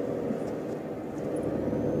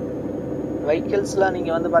 வெஹிக்கிள்ஸ்லாம்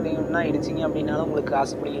நீங்கள் வந்து பார்த்தீங்கன்னா இடிச்சிங்க அப்படின்னாலும் உங்களுக்கு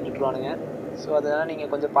காசு பிடிக்கிட்டு விட்டுருவானுங்க. ஸோ அதெல்லாம்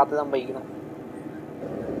நீங்கள் கொஞ்சம் பார்த்து தான் போய்க்கணும்.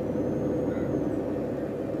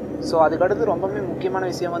 ஸோ அதுக்கடுத்து ரொம்பவே முக்கியமான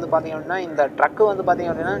விஷயம் வந்து பார்த்திங்க அப்படின்னா இந்த ட்ரக்கு வந்து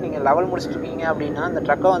பார்த்திங்க அப்படின்னா நீங்கள் லெவல் முடிச்சுட்ருக்கீங்க அப்படின்னா அந்த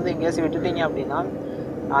ட்ரக்கை வந்து எங்கேயாச்சும் விட்டுட்டீங்க அப்படின்னா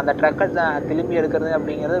அந்த ட்ரக்கை திரும்பி எடுக்கிறது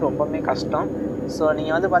அப்படிங்கிறது ரொம்பவே கஷ்டம். ஸோ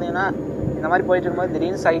நீங்கள் வந்து பார்த்தீங்கன்னா இந்த மாதிரி போயிட்டு இருக்கும்போது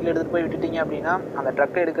திடீர்னு சைடில் எடுத்துகிட்டு போய் விட்டுட்டீங்க அப்படின்னா அந்த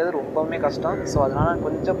ட்ரக்கை எடுக்கிறது ரொம்பவுமே கஷ்டம். ஸோ அதனால்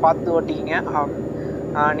கொஞ்சம் பார்த்து ஓட்டிக்கிங்க.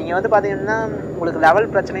 நீங்கள் வந்து பார்த்தீங்கன்னா உங்களுக்கு லெவல்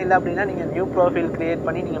பிரச்சனை இல்லை அப்படின்னா நீங்கள் நியூ ப்ரொஃபைல் க்ரியேட்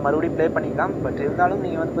பண்ணி நீங்கள் மறுபடியும் ப்ளே பண்ணிக்கலாம். பட் இருந்தாலும்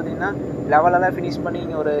நீங்கள் வந்து பார்த்தீங்கன்னா லெவலெல்லாம் ஃபினிஷ் பண்ணி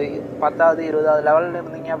நீங்கள் ஒரு 10வது 20வது லெவலில்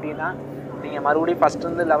இருந்தீங்க அப்படின்னா நீங்கள் மறுபடியும்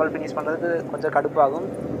ஃபஸ்ட்டு லெவல் ஃபினிஷ் பண்ணுறதுக்கு கொஞ்சம் கடுப்பாகும்.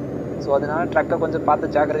 ஸோ அதனால் ட்ரக்கை கொஞ்சம்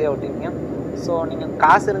பார்த்து ஜாக்கிரதையாக ஓட்டிங்க. ஸோ நீங்கள்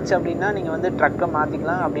காசு இருந்துச்சு அப்படின்னா நீங்கள் வந்து ட்ரக்கை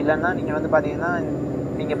மாற்றிக்கலாம். அப்படி இல்லைன்னா நீங்கள் வந்து பார்த்தீங்கன்னா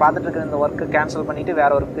நீங்கள் பார்த்துட்ருக்கிற இந்த ஒர்க்கை கேன்சல் பண்ணிவிட்டு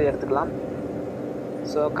வேறு ஒர்க்கு எடுத்துக்கலாம்.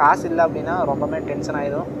 ஸோ காசு இல்லை அப்படின்னா ரொம்பவே டென்ஷன்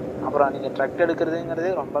ஆகிடும். அப்புறம் நீங்கள் ட்ரக் எடுக்கிறதுங்கிறது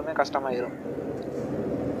ரொம்பவே கஷ்டமாயிடும்.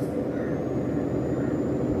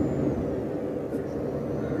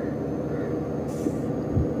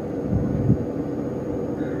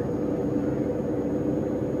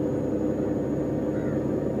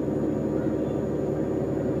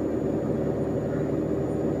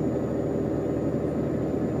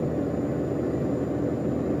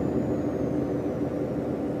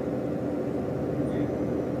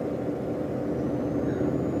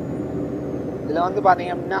 இதில் வந்து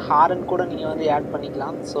பார்த்தீங்க அப்படின்னா ஹாரன் கூட நீங்கள் வந்து ஆட்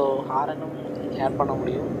பண்ணிக்கலாம். ஸோ ஹாரனும் ஆட் பண்ண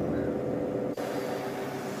முடியும்.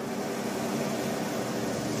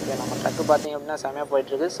 ஓகே, நம்ம ட்ரக்கு பார்த்தீங்க அப்படின்னா செமையாக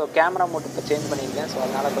போயிட்டுருக்கு. ஸோ கேமரா மோட் இப்போ சேஞ்ச் பண்ணியிருக்கேன். ஸோ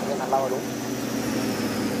அதனால் கொஞ்சம் நல்லா வரும்.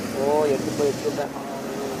 எடுத்து போயிட்டுருக்கேன்.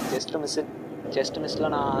 ஜஸ்ட்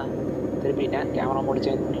மிஸ்ஸில் நான் திருப்பிட்டேன். கேமரா மோட்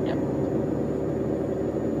சேஞ்ச் பண்ணிட்டேன்.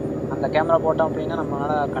 அந்த கேமரா போட்டோம் அப்படின்னா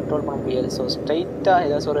நம்மளால் கண்ட்ரோல் பண்ண முடியாது. ஸோ ஸ்ட்ரைட்டாக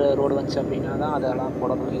ஏதாச்சும் ஒரு ரோடு வந்துச்சு அப்படின்னா தான் அதெல்லாம்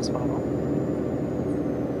போடணும், யூஸ் பண்ணணும்.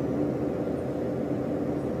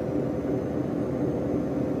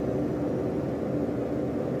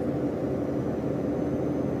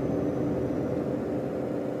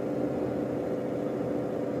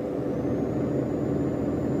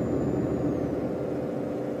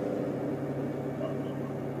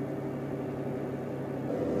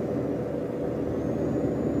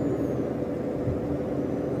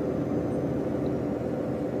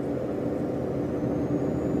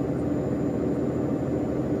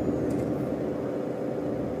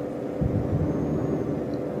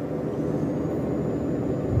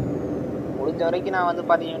 முடிஞ்ச வரைக்கும் நான் வந்து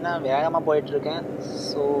பார்த்தீங்கன்னா வேகமாக போயிட்டுருக்கேன்.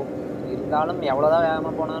 ஸோ இருந்தாலும் எவ்வளோ தான்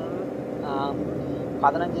வேகமாக போனாலும்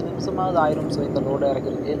 15 நிமிஷமாவது ஆயிரும். ஸோ இந்த லோடு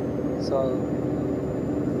இறக்குறதுக்கு ஸோ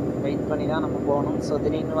வெயிட் பண்ணி தான் நம்ம போகணும். ஸோ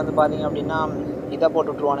திடீர்னு வந்து பார்த்தீங்க அப்படின்னா இதை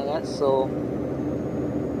போட்டு விட்ருவானுங்க. ஸோ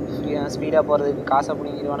ஸ்பீடாக போகிறதுக்கு காசை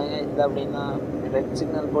பிடிங்கிடுவானுங்க. இல்லை அப்படின்னா ரெட்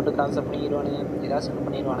சிக்னல் போட்டு காசை பிடிங்கிடுவானுங்க. ஏதாச்சும் ஒன்று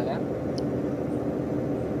பண்ணிடுவானுங்க.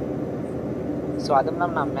 ஸோ அதுவும்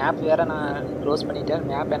இல்லாமல் நான் மேப் வேறு நான் க்ளோஸ் பண்ணிவிட்டேன்.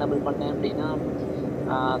 மேப் எனபிள் பண்ணேன் அப்படின்னா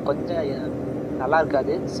கொஞ்சம் நல்லா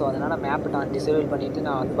இருக்காது. ஸோ அதனால் மேப் நான் டிசேபிள் பண்ணிவிட்டு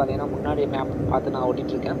நான் வந்து பார்த்தீங்கன்னா முன்னாடி மேப் பார்த்து நான்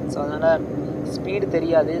ஓட்டிகிட்ருக்கேன். ஸோ அதனால் ஸ்பீடு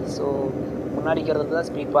தெரியாது. ஸோ முன்னாடிக்கிறதுக்கு தான்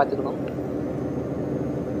ஸ்பீட் பார்த்துக்கணும்.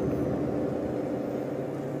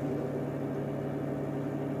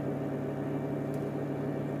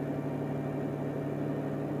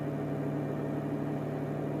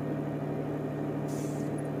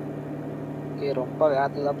 ரொம்ப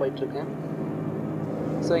வேகத்தில் தான் போயிட்டுருக்கேன்.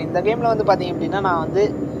 ஸோ இந்த கேமில் வந்து பார்த்தீங்க அப்படின்னா நான் வந்து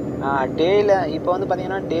டேயில் இப்போ வந்து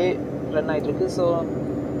பார்த்தீங்கன்னா டே ரன் ஆகிட்டுருக்கு. ஸோ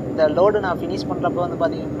இந்த லோடு நான் ஃபினிஷ் பண்ணுறப்ப வந்து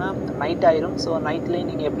பார்த்தீங்கன்னா நைட் ஆயிரும். ஸோ நைட்லேயும்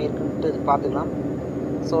நீங்கள் எப்படி இருக்குன்ட்டு பார்த்துக்கலாம்.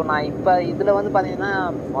 ஸோ நான் இப்போ இதில் வந்து பார்த்தீங்கன்னா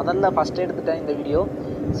முதல்ல ஃபஸ்ட்டு எடுத்துட்டேன் இந்த வீடியோ.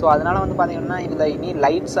 ஸோ அதனால் வந்து பார்த்தீங்கன்னா இதில் இனி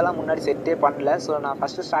லைட்ஸ் எல்லாம் முன்னாடி செட்டே பண்ணல. ஸோ நான்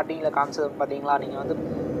ஃபஸ்ட்டு ஸ்டார்டிங்கில் காமிச்சது பார்த்தீங்களா, நீங்கள் வந்து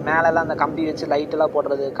மேலெல்லாம் அந்த கம்பி வச்சு லைட்டெல்லாம்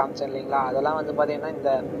போடுறது காமிச்சேன் இல்லைங்களா, அதெல்லாம் வந்து பார்த்தீங்கன்னா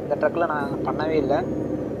இந்த ட்ரக்கில் நான் பண்ணவே இல்லை.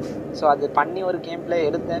 ஸோ அது பண்ணி ஒரு கேம் பிளே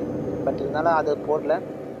எடுத்தேன், பட் இருந்தாலும் அது போடல.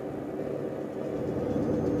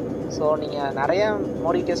 ஸோ நீங்கள் நிறைய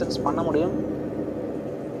மோடிஃபிகேஷன்ஸ் பண்ண முடியும்.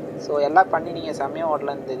 ஸோ எல்லாம் பண்ணி நீங்கள் செம்மையாக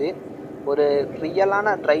ஓடலாம். இருந்தது ஒரு ரியலான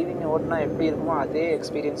டிரைவிங் ஓட்டினா எப்படி இருக்குமோ அதே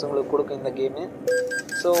எக்ஸ்பீரியன்ஸ் உங்களுக்கு கொடுக்கும் இந்த கேமு.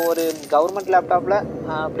 ஸோ ஒரு கவர்மெண்ட் லேப்டாப்பில்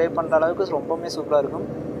ப்ளே பண்ணுற அளவுக்கு ரொம்பவுமே சூப்பராக இருக்கும்.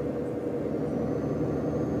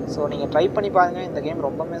 ஸோ நீங்கள் ட்ரை பண்ணி பாருங்கள், இந்த கேம்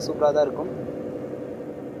ரொம்பவுமே சூப்பராக தான் இருக்கும்.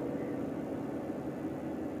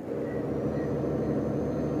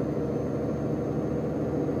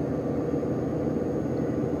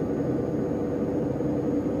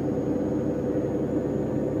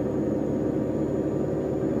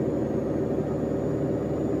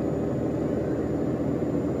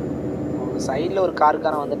 சைடில் ஒரு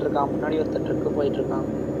காருக்காரன் வந்துட்டுருக்கான், முன்னாடி ஒருத்தர் ட்ரக்கு போயிட்டுருக்கான்.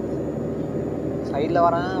 சைடில்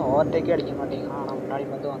வரேன், ஓவர்டேக்கே அடிக்க மாட்டேங்கிறான், ஆனால் முன்னாடி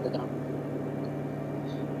வந்து வந்துக்கிறான்.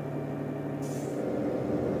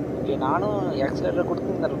 ஓகே, நானும் ஆக்சிலேட்டர்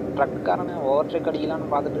கொடுத்து இந்த ட்ரக்குக்காரனை ஓவர்டேக்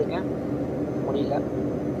அடிக்கலான்னு பார்த்துட்ருக்கேன், முடியல.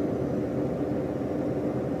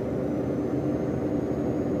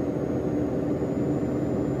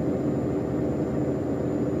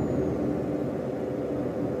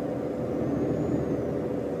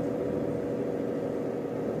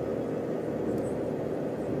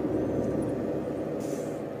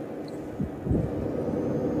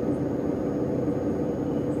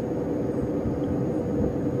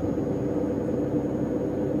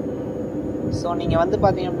 ஸோ நீங்கள் வந்து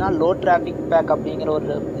பார்த்தீங்க அப்படின்னா லோ டிராஃபிக் பேக் அப்படிங்கிற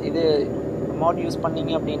ஒரு இது மோட் யூஸ்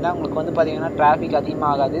பண்ணிங்க அப்படின்னா உங்களுக்கு வந்து பார்த்தீங்கன்னா டிராஃபிக்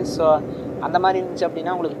அதிகமாக ஆகாது. ஸோ அந்த மாதிரி இருந்துச்சு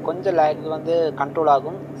அப்படின்னா உங்களுக்கு கொஞ்சம் லேக் வந்து கண்ட்ரோல்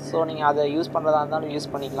ஆகும். ஸோ நீங்கள் அதை யூஸ் பண்ணுறதா இருந்தாலும்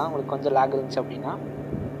யூஸ் பண்ணிக்கலாம், உங்களுக்கு கொஞ்சம் லேக் இருந்துச்சு அப்படின்னா.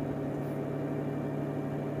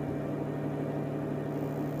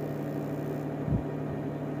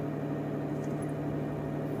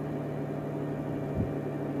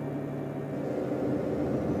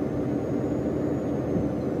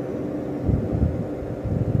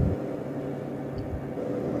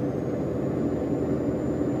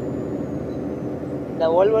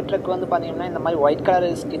 இந்த வோல்வோ ட்ரக் வந்து பார்த்தீங்கன்னா இந்த மாதிரி ஒயிட்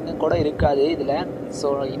கலர் ஸ்கின்னு கூட இருக்காது இதில். ஸோ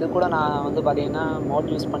இது கூட நான் வந்து பார்த்தீங்கன்னா மோட்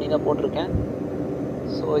யூஸ் பண்ணி தான் போட்டிருக்கேன்.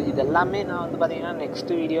 ஸோ இதெல்லாமே நான் வந்து பார்த்தீங்கன்னா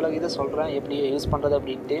நெக்ஸ்ட்டு வீடியோவில் இதை சொல்கிறேன் எப்படி யூஸ் பண்ணுறது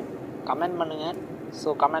அப்படின்ட்டு. கமெண்ட் பண்ணுங்கள்.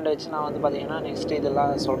 ஸோ கமெண்ட் வச்சு நான் வந்து பார்த்தீங்கன்னா நெக்ஸ்ட்டு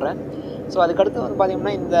இதெல்லாம் சொல்கிறேன். ஸோ அதுக்கடுத்து வந்து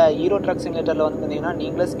பார்த்தீங்கன்னா இந்த ஹீரோ ட்ரக் சிமுலேட்டரில் வந்து பார்த்தீங்கன்னா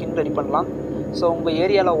நீங்களே ஸ்கின் ரெடி பண்ணலாம். ஸோ உங்கள்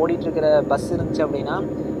ஏரியாவில் ஓடிட்டுருக்கிற பஸ் இருந்துச்சு அப்படின்னா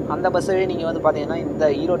அந்த பஸ்ஸவே நீங்கள் வந்து பார்த்தீங்கன்னா இந்த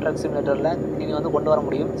ஹீரோ ட்ரக் சிமுலேட்டரில் நீங்கள் வந்து கொண்டு வர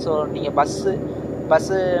முடியும். ஸோ நீங்கள் பஸ்ஸு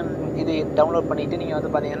இது டவுன்லோட் பண்ணிவிட்டு நீங்கள் வந்து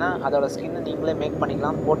பார்த்தீங்கன்னா அதோட ஸ்கின்னை நீங்களே மேக்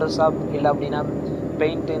பண்ணிக்கலாம். ஃபோட்டோஷாப் இல்லை அப்படின்னா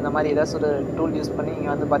பெயிண்ட்டு இந்த மாதிரி ஏதாச்சும் ஒரு டூல் யூஸ் பண்ணி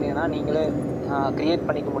நீங்கள் வந்து பார்த்தீங்கன்னா நீங்களே க்ரியேட்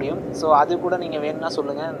பண்ணிக்க முடியும். ஸோ அது கூட நீங்கள் வேணும்னா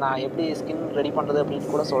சொல்லுங்கள், நான் எப்படி ஸ்கின் ரெடி பண்ணுறது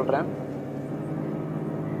அப்படின்னு கூட சொல்கிறேன்.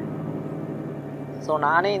 ஸோ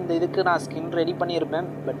நானே இந்த இதுக்கு நான் ஸ்கின் ரெடி பண்ணியிருப்பேன்,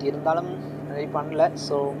 பட் இருந்தாலும் ரெடி பண்ணல.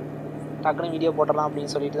 ஸோ டக்குன்னு வீடியோ போட்டுடலாம்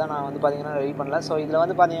அப்படின்னு சொல்லிட்டு தான் நான் வந்து பார்த்தீங்கன்னா ரெடி பண்ணல. ஸோ இதில்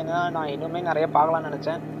வந்து பார்த்தீங்கன்னா நான் இன்னுமே நிறைய பார்க்கலான்னு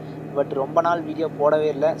நினச்சேன், பட் ரொம்ப நாள் வீடியோ போடவே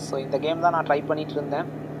இல்லை. ஸோ இந்த கேம் தான் நான் ட்ரை பண்ணிகிட்டு இருந்தேன்.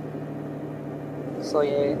 ஸோ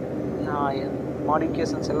நான்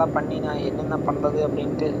மாடிஃபிகேஷன்ஸ் எல்லாம் பண்ணி நான் என்னென்ன பண்ணுறது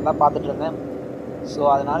அப்படின்ட்டு எல்லாம் பார்த்துட்டு இருந்தேன். ஸோ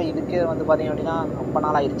அதனால் இதுக்கே வந்து பார்த்திங்க அப்படின்னா ரொம்ப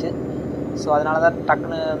நாள் ஆயிடுச்சு. ஸோ அதனால தான்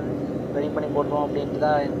டக்குன்னு ரெடி பண்ணி போட்டுருவோம் அப்படின்ட்டு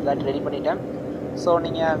தான் இந்த ரெடி பண்ணிட்டேன். ஸோ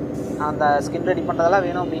நீங்கள் அந்த ஸ்கின் ரெடி பண்ணுறதெல்லாம்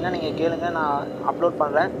வேணும் அப்படின்னா நீங்கள் கேளுங்க, நான் அப்லோட்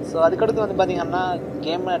பண்ணுறேன். ஸோ அதுக்கடுத்து வந்து பார்த்திங்கன்னா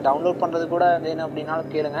கேமை டவுன்லோட் பண்ணுறது கூட வேணும்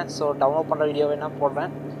அப்படின்னாலும் கேளுங்க. ஸோ டவுன்லோட் பண்ணுற வீடியோ வேணால்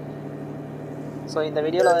போடுறேன். ஸோ இந்த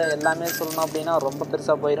வீடியோவில் எல்லாமே சொல்லணும் அப்படின்னா ரொம்ப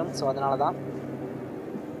பெருசாக போயிடும். ஸோ அதனால தான்.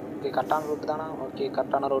 ஓகே, கரெக்டான ரூட்டு தானே? ஓகே,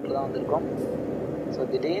 கரெக்டான ரோட்டில் தான் வந்திருக்கோம். ஸோ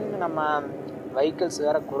திடீர்னு நம்ம வெஹிக்கிள்ஸ்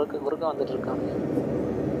வேறு குறுக்க வந்துட்டுருக்காங்க.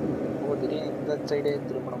 ஓ, திடீர்னு இந்த சைடே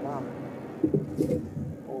திரும்பணுமா?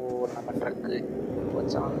 ஓ, நம்ம ட்ரக்கு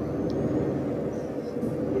போச்சா?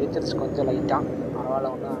 இடிச்சிருச்சு கொஞ்சம் லைட்டாக,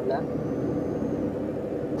 பரவாயில்ல, ஒன்றும் இல்லை.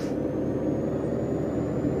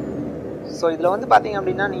 ஸோ இதில் வந்து பார்த்திங்க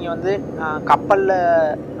அப்படின்னா நீங்கள் வந்து கப்பலில்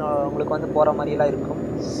உங்களுக்கு வந்து போகிற மாதிரியெல்லாம் இருக்கும்.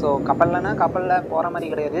 ஸோ கப்பலில் போகிற மாதிரி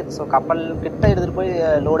கிடையாது. ஸோ கப்பல் கிட்ட எடுத்துகிட்டு போய்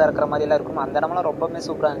லோடு இறக்குற மாதிரியெல்லாம் இருக்கும். அந்த இடமெல்லாம் ரொம்பவுமே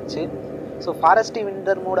சூப்பராக இருந்துச்சு. ஸோ ஃபாரஸ்டி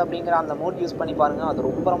விண்டர் மோட் அப்படிங்கிற அந்த மோட் யூஸ் பண்ணி பாருங்கள், அது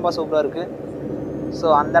ரொம்ப சூப்பராக இருக்குது. ஸோ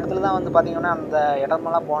அந்த இடத்துல தான் வந்து பார்த்திங்கன்னா அந்த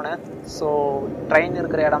இடமெல்லாம் போனேன். ஸோ ட்ரெயின்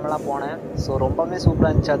இருக்கிற இடமெல்லாம் போனேன். ஸோ ரொம்பவுமே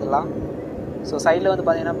சூப்பராக இருந்துச்சு அதெல்லாம். ஸோ சைடில் வந்து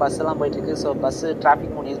பார்த்தீங்கன்னா பஸ்ஸெல்லாம் போயிட்டுருக்கு. So bus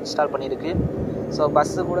traffic mode install பண்ணியிருக்கு. ஸோ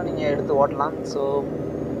பஸ்ஸு கூட நீங்கள் எடுத்து ஓட்டலாம். ஸோ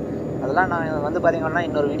அதெல்லாம் நான் வந்து பார்த்தீங்கன்னா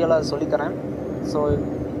இன்னொரு வீடியோவில் சொல்லித்தரேன். ஸோ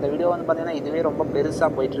இந்த வீடியோ வந்து பார்த்தீங்கன்னா இதுவே ரொம்ப பெருசாக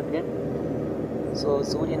போயிட்டுருக்கு. ஸோ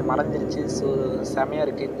சூரியன் மறைஞ்சிருச்சு. ஸோ செமையாக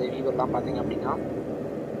இருக்குது இந்த வியூவெல்லாம் பார்த்தீங்க அப்படின்னா.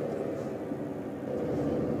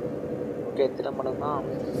 ஓகே, திரும்பணும்னா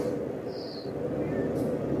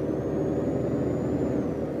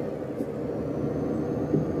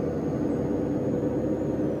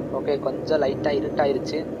ஓகே, கொஞ்சம் லைட்டாக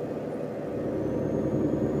இருட்டாயிருச்சு.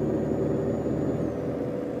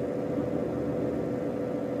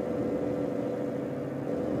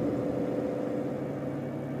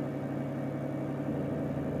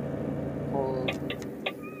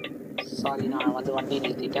 சாரி, நான் வந்து வண்டி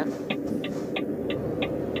நிறுத்திட்டேன்.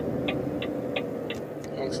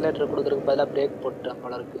 எக்ஸலேட்டர் கொடுக்குறதுக்கு பதிலாக பிரேக் போட்டுட்டேன்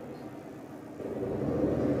போல இருக்கு.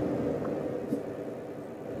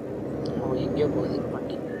 எங்கேயோ போகுது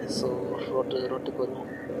வண்டி. ஸோ ரோட்டுக்கு வருவோம்.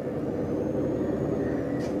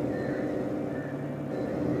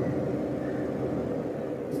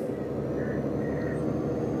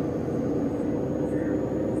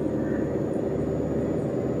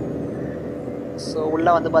 ஸோ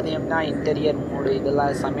உள்ளே வந்து பார்த்தீங்கன்னா இன்டீரியர் மோடு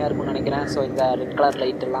இதெல்லாம் செம்மையாக இருக்கும்னு நினைக்கிறேன். ஸோ இந்த ரெட் கலர்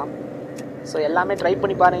லைட்டெல்லாம் ஸோ எல்லாமே ட்ரை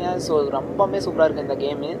பண்ணி பாருங்கள். ஸோ ரொம்பவுமே சூப்பராக இருக்குது இந்த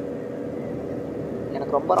கேமு.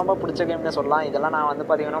 எனக்கு ரொம்ப பிடிச்ச கேம்னு சொல்லலாம். இதெல்லாம் நான் வந்து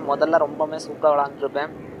பார்த்தீங்கன்னா முதல்ல ரொம்பவுமே சூப்பராக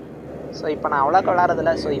விளாண்டுருப்பேன். ஸோ இப்போ நான் அவ்வளோக்கு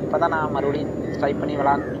விளாட்றதில்ல. ஸோ இப்போ தான் நான் மறுபடியும் ட்ரை பண்ணி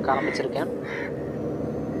விளாட்றதுக்கு ஆரம்பிச்சிருக்கேன்.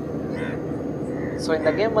 ஸோ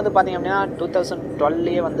இந்த கேம் வந்து பார்த்திங்க அப்படின்னா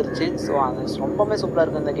 2012 வந்துருச்சு. ஸோ அது ரொம்பவுமே சூப்பராக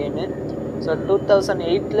இருக்குது இந்த கேமு. ஸோ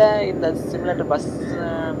 2008 இந்த சிமுலேட்டர் பஸ்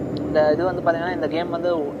இந்த இது வந்து பார்த்திங்கன்னா இந்த கேம்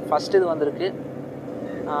வந்து ஃபஸ்ட்டு இது வந்திருக்கு.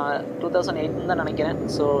 2008 தான் நினைக்கிறேன்.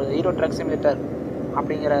 ஸோ ஹீரோ ட்ரக் சிமுலேட்டர்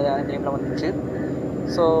அப்படிங்கிற நேமில் வந்துச்சு.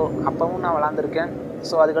 ஸோ அப்போவும் நான் விளாண்டுருக்கேன்.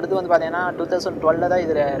 ஸோ அதுக்கடுத்து வந்து பார்த்தீங்கன்னா 2012 தான்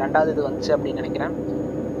இது ரெண்டாவது இது வந்துச்சு அப்படின்னு நினைக்கிறேன்.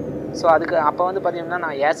 ஸோ அதுக்கு அப்போ வந்து பார்த்திங்கன்னா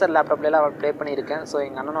நான் ஏசர் லேப்டாப்லாம் ப்ளே பண்ணியிருக்கேன். ஸோ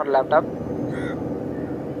எங்கள் அண்ணனோட லேப்டாப்.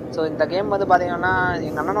 ஸோ இந்த கேம் வந்து பார்த்திங்கன்னா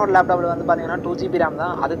எங்கள் அண்ணனோட லேப்டாப்பில் வந்து பார்த்திங்கன்னா 2GB RAM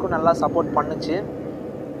தான். அதுக்கும் நல்லா சப்போர்ட் பண்ணுச்சு.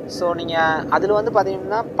 ஸோ நீங்கள் அதில் வந்து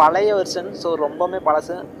பார்த்திங்கன்னா பழைய வெர்ஷன். ஸோ ரொம்பவுமே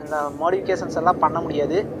பழசு. இந்த மாடிஃபிகேஷன்ஸ் எல்லாம் பண்ண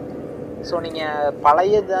முடியாது. ஸோ நீங்கள்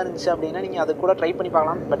பழையதாக இருந்துச்சு அப்படின்னா நீங்கள் அது கூட ட்ரை பண்ணி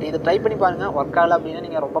பார்க்கலாம். பட் இது ட்ரை பண்ணி பாருங்கள். ஒர்க் ஆகலை அப்படின்னா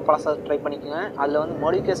நீங்கள் ரொம்ப பழசாக ட்ரை பண்ணிக்கோங்க. அதில் வந்து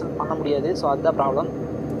மாடிஃபிகேஷன் பண்ண முடியாது. ஸோ அதுதான் ப்ராப்ளம்.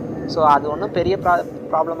 ஸோ அது ஒன்றும் பெரிய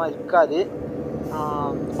ப்ராப்ளமாக இருக்காது.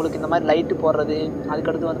 உங்களுக்கு இந்த மாதிரி லைட்டு போடுறது,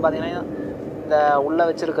 அதுக்கடுத்து வந்து பார்த்திங்கன்னா இந்த உள்ளே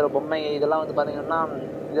வச்சுருக்கிற பொம்மை இதெல்லாம் வந்து பார்த்திங்கன்னா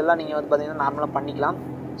இதெல்லாம் நீங்கள் வந்து பார்த்திங்கன்னா நார்மலாக பண்ணிக்கலாம்.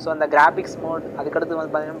 ஸோ அந்த கிராஃபிக்ஸ் மோட், அதுக்கடுத்து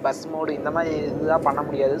வந்து பார்த்திங்கன்னா பஸ் மோடு இந்த மாதிரி இதுதான் பண்ண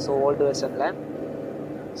முடியாது. So old வெர்ஷனில்.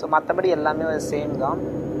 ஸோ மற்றபடி எல்லாமே சேம் தான்.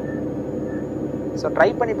 ஸோ ட்ரை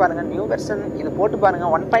பண்ணி பாருங்கள். நியூ வெர்ஷன் இது போட்டு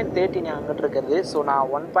பாருங்கள். 1.13 அங்கிட்டு இருக்கிறது. ஸோ நான்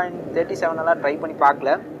 1.37 ட்ரை பண்ணி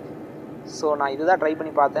பார்க்கல. ஸோ நான் இதுதான் ட்ரை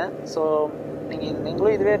பண்ணி பார்த்தேன். ஸோ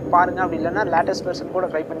நீங்களும் இதுவே பாருங்கள். அப்படி இல்லைன்னா லேட்டஸ்ட் வெர்ஷன் கூட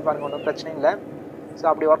ட்ரை பண்ணி பாருங்கள். ஒன்றும் பிரச்சனை இல்லை. ஸோ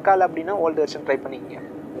அப்படி ஒர்க் ஆகலை அப்படின்னா ஓல்டு வெர்ஷன் ட்ரை பண்ணிக்கங்க.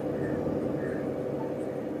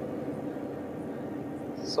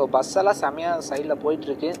 ஸோ பஸ்ஸெல்லாம் செம்மையாக சைடில்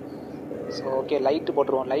போயிட்டுருக்கு. ஸோ ஓகே, லைட்டு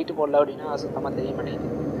போட்டுருவோம். லைட்டு போடல அப்படின்னா சுத்தமாக தெரிய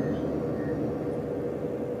மாட்டேங்குது.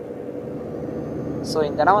 ஸோ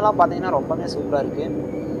இந்த இடமெல்லாம் பார்த்தீங்கன்னா ரொம்பவுமே சூப்பராக இருக்குது.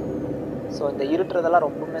 ஸோ இந்த இருட்டுறதெல்லாம்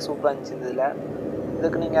ரொம்பவுமே சூப்பராக இருந்துச்சு. இதில்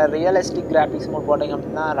இதுக்கு நீங்கள் ரியலிஸ்டிக் கிராஃபிக்ஸ் மோட் போட்டிங்க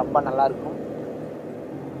அப்படின்னா ரொம்ப நல்லாயிருக்கும்.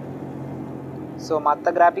 ஸோ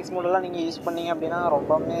மற்ற கிராஃபிக்ஸ் மோடெல்லாம் நீங்கள் யூஸ் பண்ணிங்க அப்படின்னா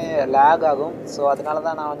ரொம்பவுமே லேக் ஆகும். ஸோ அதனால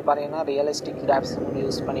தான் நான் வந்து பார்த்தீங்கன்னா ரியலிஸ்டிக் கிராஃபிக்ஸ் மோட்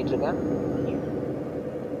யூஸ் பண்ணிகிட்ருக்கேன்.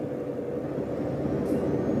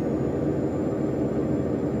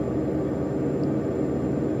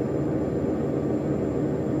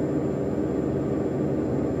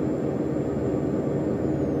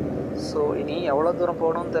 ஸோ இனி எவ்வளோ தூரம்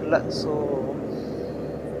போகணும்னு தெரில. ஸோ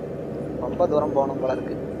ரொம்ப தூரம் போகணும் போல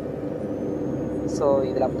இருக்குது. ஸோ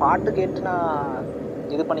இதில் பாட்டு கேட்டு நான்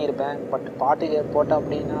இது பண்ணியிருப்பேன். பட் பாட்டு போட்டேன்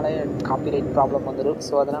அப்படின்னாலே காப்பிரைட் ப்ராப்ளம் வந்துடும்.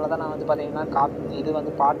 ஸோ அதனால தான் நான் வந்து பார்த்தீங்கன்னா இது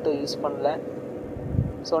வந்து பாட்டு யூஸ் பண்ணல.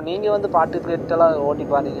 ஸோ நீங்கள் வந்து பாட்டு கேட்டெல்லாம் ஓட்டி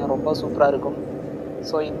பாருங்க, ரொம்ப சூப்பராக இருக்கும்.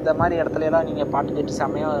 ஸோ இந்த மாதிரி இடத்துலலாம் நீங்கள் பாட்டு கேட்டு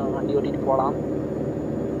செம்மையாக வண்டி ஓட்டிகிட்டு போகலாம்.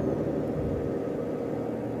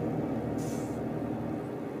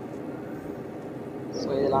 ஸோ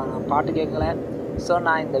இதில் நான் பாட்டு கேட்கல. ஸோ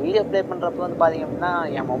நான் இந்த வீடியோ ப்ளே பண்ணுறப்போ வந்து பார்த்திங்க அப்படின்னா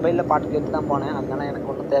என் மொபைலில் பாட்டு கேட்டு தான் போனேன். அதனால எனக்கு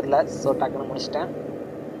ஒன்றும் தெரில. ஸோ டக்குன்னு முடிச்சிட்டேன்.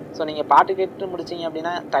 ஸோ நீங்கள் பாட்டு கேட்டு முடிச்சிங்க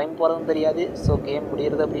அப்படின்னா டைம் போகிறதும் தெரியாது. ஸோ கேம்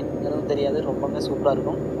முடிகிறது அப்படிங்கிறதும் தெரியாது. ரொம்பவுமே சூப்பராக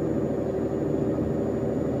இருக்கும்.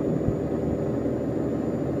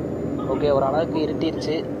 ஓகே, ஓரளவுக்கு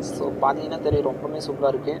இருட்டிருச்சு. ஸோ பார்த்தீங்கன்னா தெரியும் ரொம்பவுமே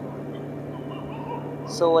சூப்பராக இருக்குது.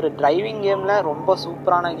 ஸோ ஒரு டிரைவிங் கேமில் ரொம்ப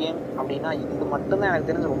சூப்பரான கேம் அப்படின்னா இது மட்டும்தான் எனக்கு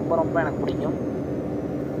தெரிஞ்சு ரொம்ப எனக்கு பிடிக்கும்.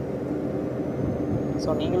 ஸோ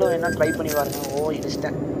நீங்களும் என்ன ட்ரை பண்ணி பாருங்கள். ஓ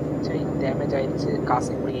இடிச்சிட்டேன், சரி டேமேஜ் ஆகிடுச்சு,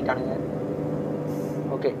 காசையும் பிடிக்கிட்டானுங்க.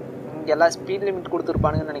 ஓகே, இங்கே எல்லாம் ஸ்பீட் லிமிட்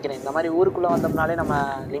கொடுத்துருப்பானுங்கன்னு நினைக்கிறேன். இந்த மாதிரி ஊருக்குள்ளே வந்தோம்னாலே நம்ம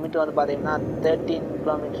லிமிட் வந்து பார்த்தீங்கன்னா 13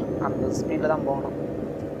 கிலோமீட்டர் அந்த ஸ்பீடில் தான் போகணும்.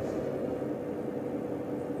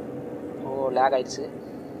 ஓ லேக் ஆகிடுச்சு.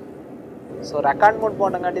 ஸோ ரெக்கார்ட் மோட்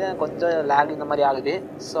போட்டங்காட்டி தான் கொஞ்சம் லேக் இந்த மாதிரி ஆகுது.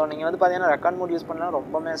 ஸோ நீங்கள் வந்து பார்த்தீங்கன்னா ரெக்கார்ட் மோட் யூஸ் பண்ணால்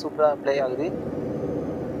ரொம்பவே சூப்பராக ப்ளே ஆகுது.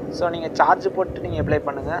 ஸோ நீங்கள் சார்ஜ் போட்டு நீங்கள் ப்ளே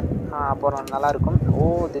பண்ணுங்கள், அப்புறம் நல்லாயிருக்கும். ஓ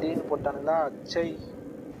திடீர்னு போட்டானுங்களா, சரி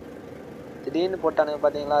திடீர்னு போட்டானுங்க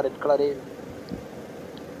பார்த்தீங்களா ரெட் கலரு.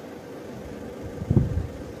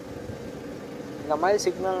 இந்த மாதிரி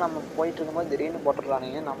சிக்னல் நம்ம போயிட்டு இருக்கும்போது திடீர்னு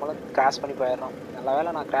போட்டுடுறானுங்க, நம்மளும் கிராஷ் பண்ணி போயிடுறோம். நல்ல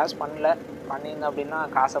வேலை நான் கிராஷ் பண்ணல, பண்ணியிருந்தேன் அப்படின்னா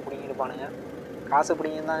காசை பிடிங்கிருப்பானுங்க. காசு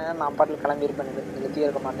பிடிங்கிருந்தாங்க நான் பாட்டில் கிளம்பியிருப்பேன், நிறுத்தியே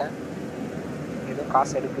இருக்க மாட்டேன். எதுவும்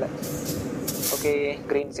காசு எடுக்கலை. ஓகே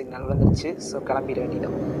க்ரீன் சிக்னல் வந்துருச்சு. ஸோ கிளம்பிட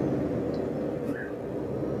வேண்டியதான்.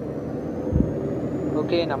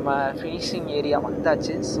 ஓகே நம்ம ஃபினிஷிங் ஏரியா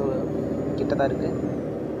வந்தாச்சு. ஸோ கிட்ட தான் இருக்குது.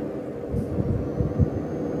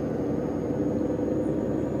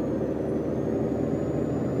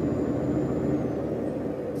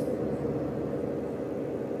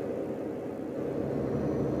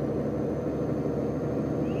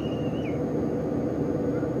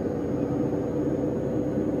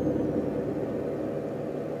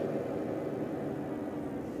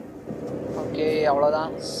 ஓகே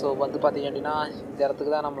அவ்வளோதான். ஸோ வந்து பார்த்தீங்க அப்படின்னா இந்த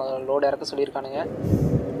இடத்துக்கு தான் நம்மளை லோடு இறக்க சொல்லியிருக்கானுங்க.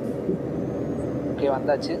 ஓகே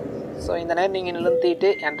வந்தாச்சு. ஸோ இந்த நேரம் நீங்கள் நிறுத்திட்டு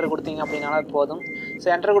என்ட்ரு கொடுத்தீங்க அப்படின்னாலும் போதும். ஸோ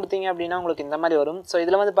என்ட்ரு கொடுத்தீங்க அப்படின்னா உங்களுக்கு இந்த மாதிரி வரும். ஸோ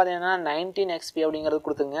இதில் வந்து பார்த்தீங்கன்னா 19 XP அப்படிங்கிறது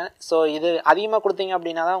கொடுத்துங்க. ஸோ இது அதிகமாக கொடுத்தீங்க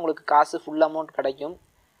அப்படின்னா தான் உங்களுக்கு காசு ஃபுல் அமௌண்ட் கிடைக்கும்.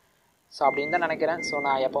 ஸோ அப்படின்னு தான் நினைக்கிறேன். ஸோ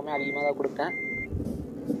நான் எப்போவுமே அதிகமாக தான் கொடுப்பேன்.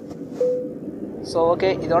 ஸோ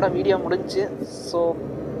ஓகே இதோட வீடியோ முடிஞ்சு. ஸோ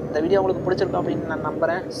இந்த வீடியோ உங்களுக்கு பிடிச்சிருக்கும் அப்படின்னு நான்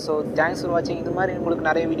நம்புகிறேன். ஸோ தேங்க்ஸ் ஃபார் வாட்சிங். இது மாதிரி உங்களுக்கு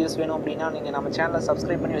நிறைய வீடியோஸ் வேணும் அப்படின்னா நீங்கள் நம்ம சேனலை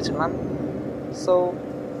சப்ஸ்கிரைப் பண்ணி வச்சுக்கலாம். ஸோ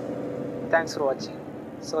தேங்க்ஸ் ஃபார் வாட்சிங்.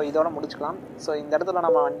 ஸோ இதோட முடிச்சுக்கலாம். ஸோ இந்த இடத்துல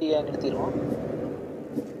நம்ம வண்டியை நிறுத்திடுவோம்.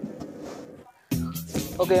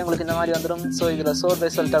 ஓகே உங்களுக்கு இந்த மாதிரி வந்துடும். ஸோ இதில் சோர்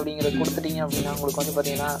ரிசல்ட் அப்படிங்கிறது கொடுத்துட்டீங்க அப்படின்னா உங்களுக்கு வந்து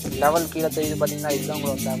பார்த்தீங்கன்னா லெவல் கீழே தெரியுது பார்த்தீங்கன்னா இதுதான்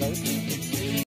உங்களோட லெவல்.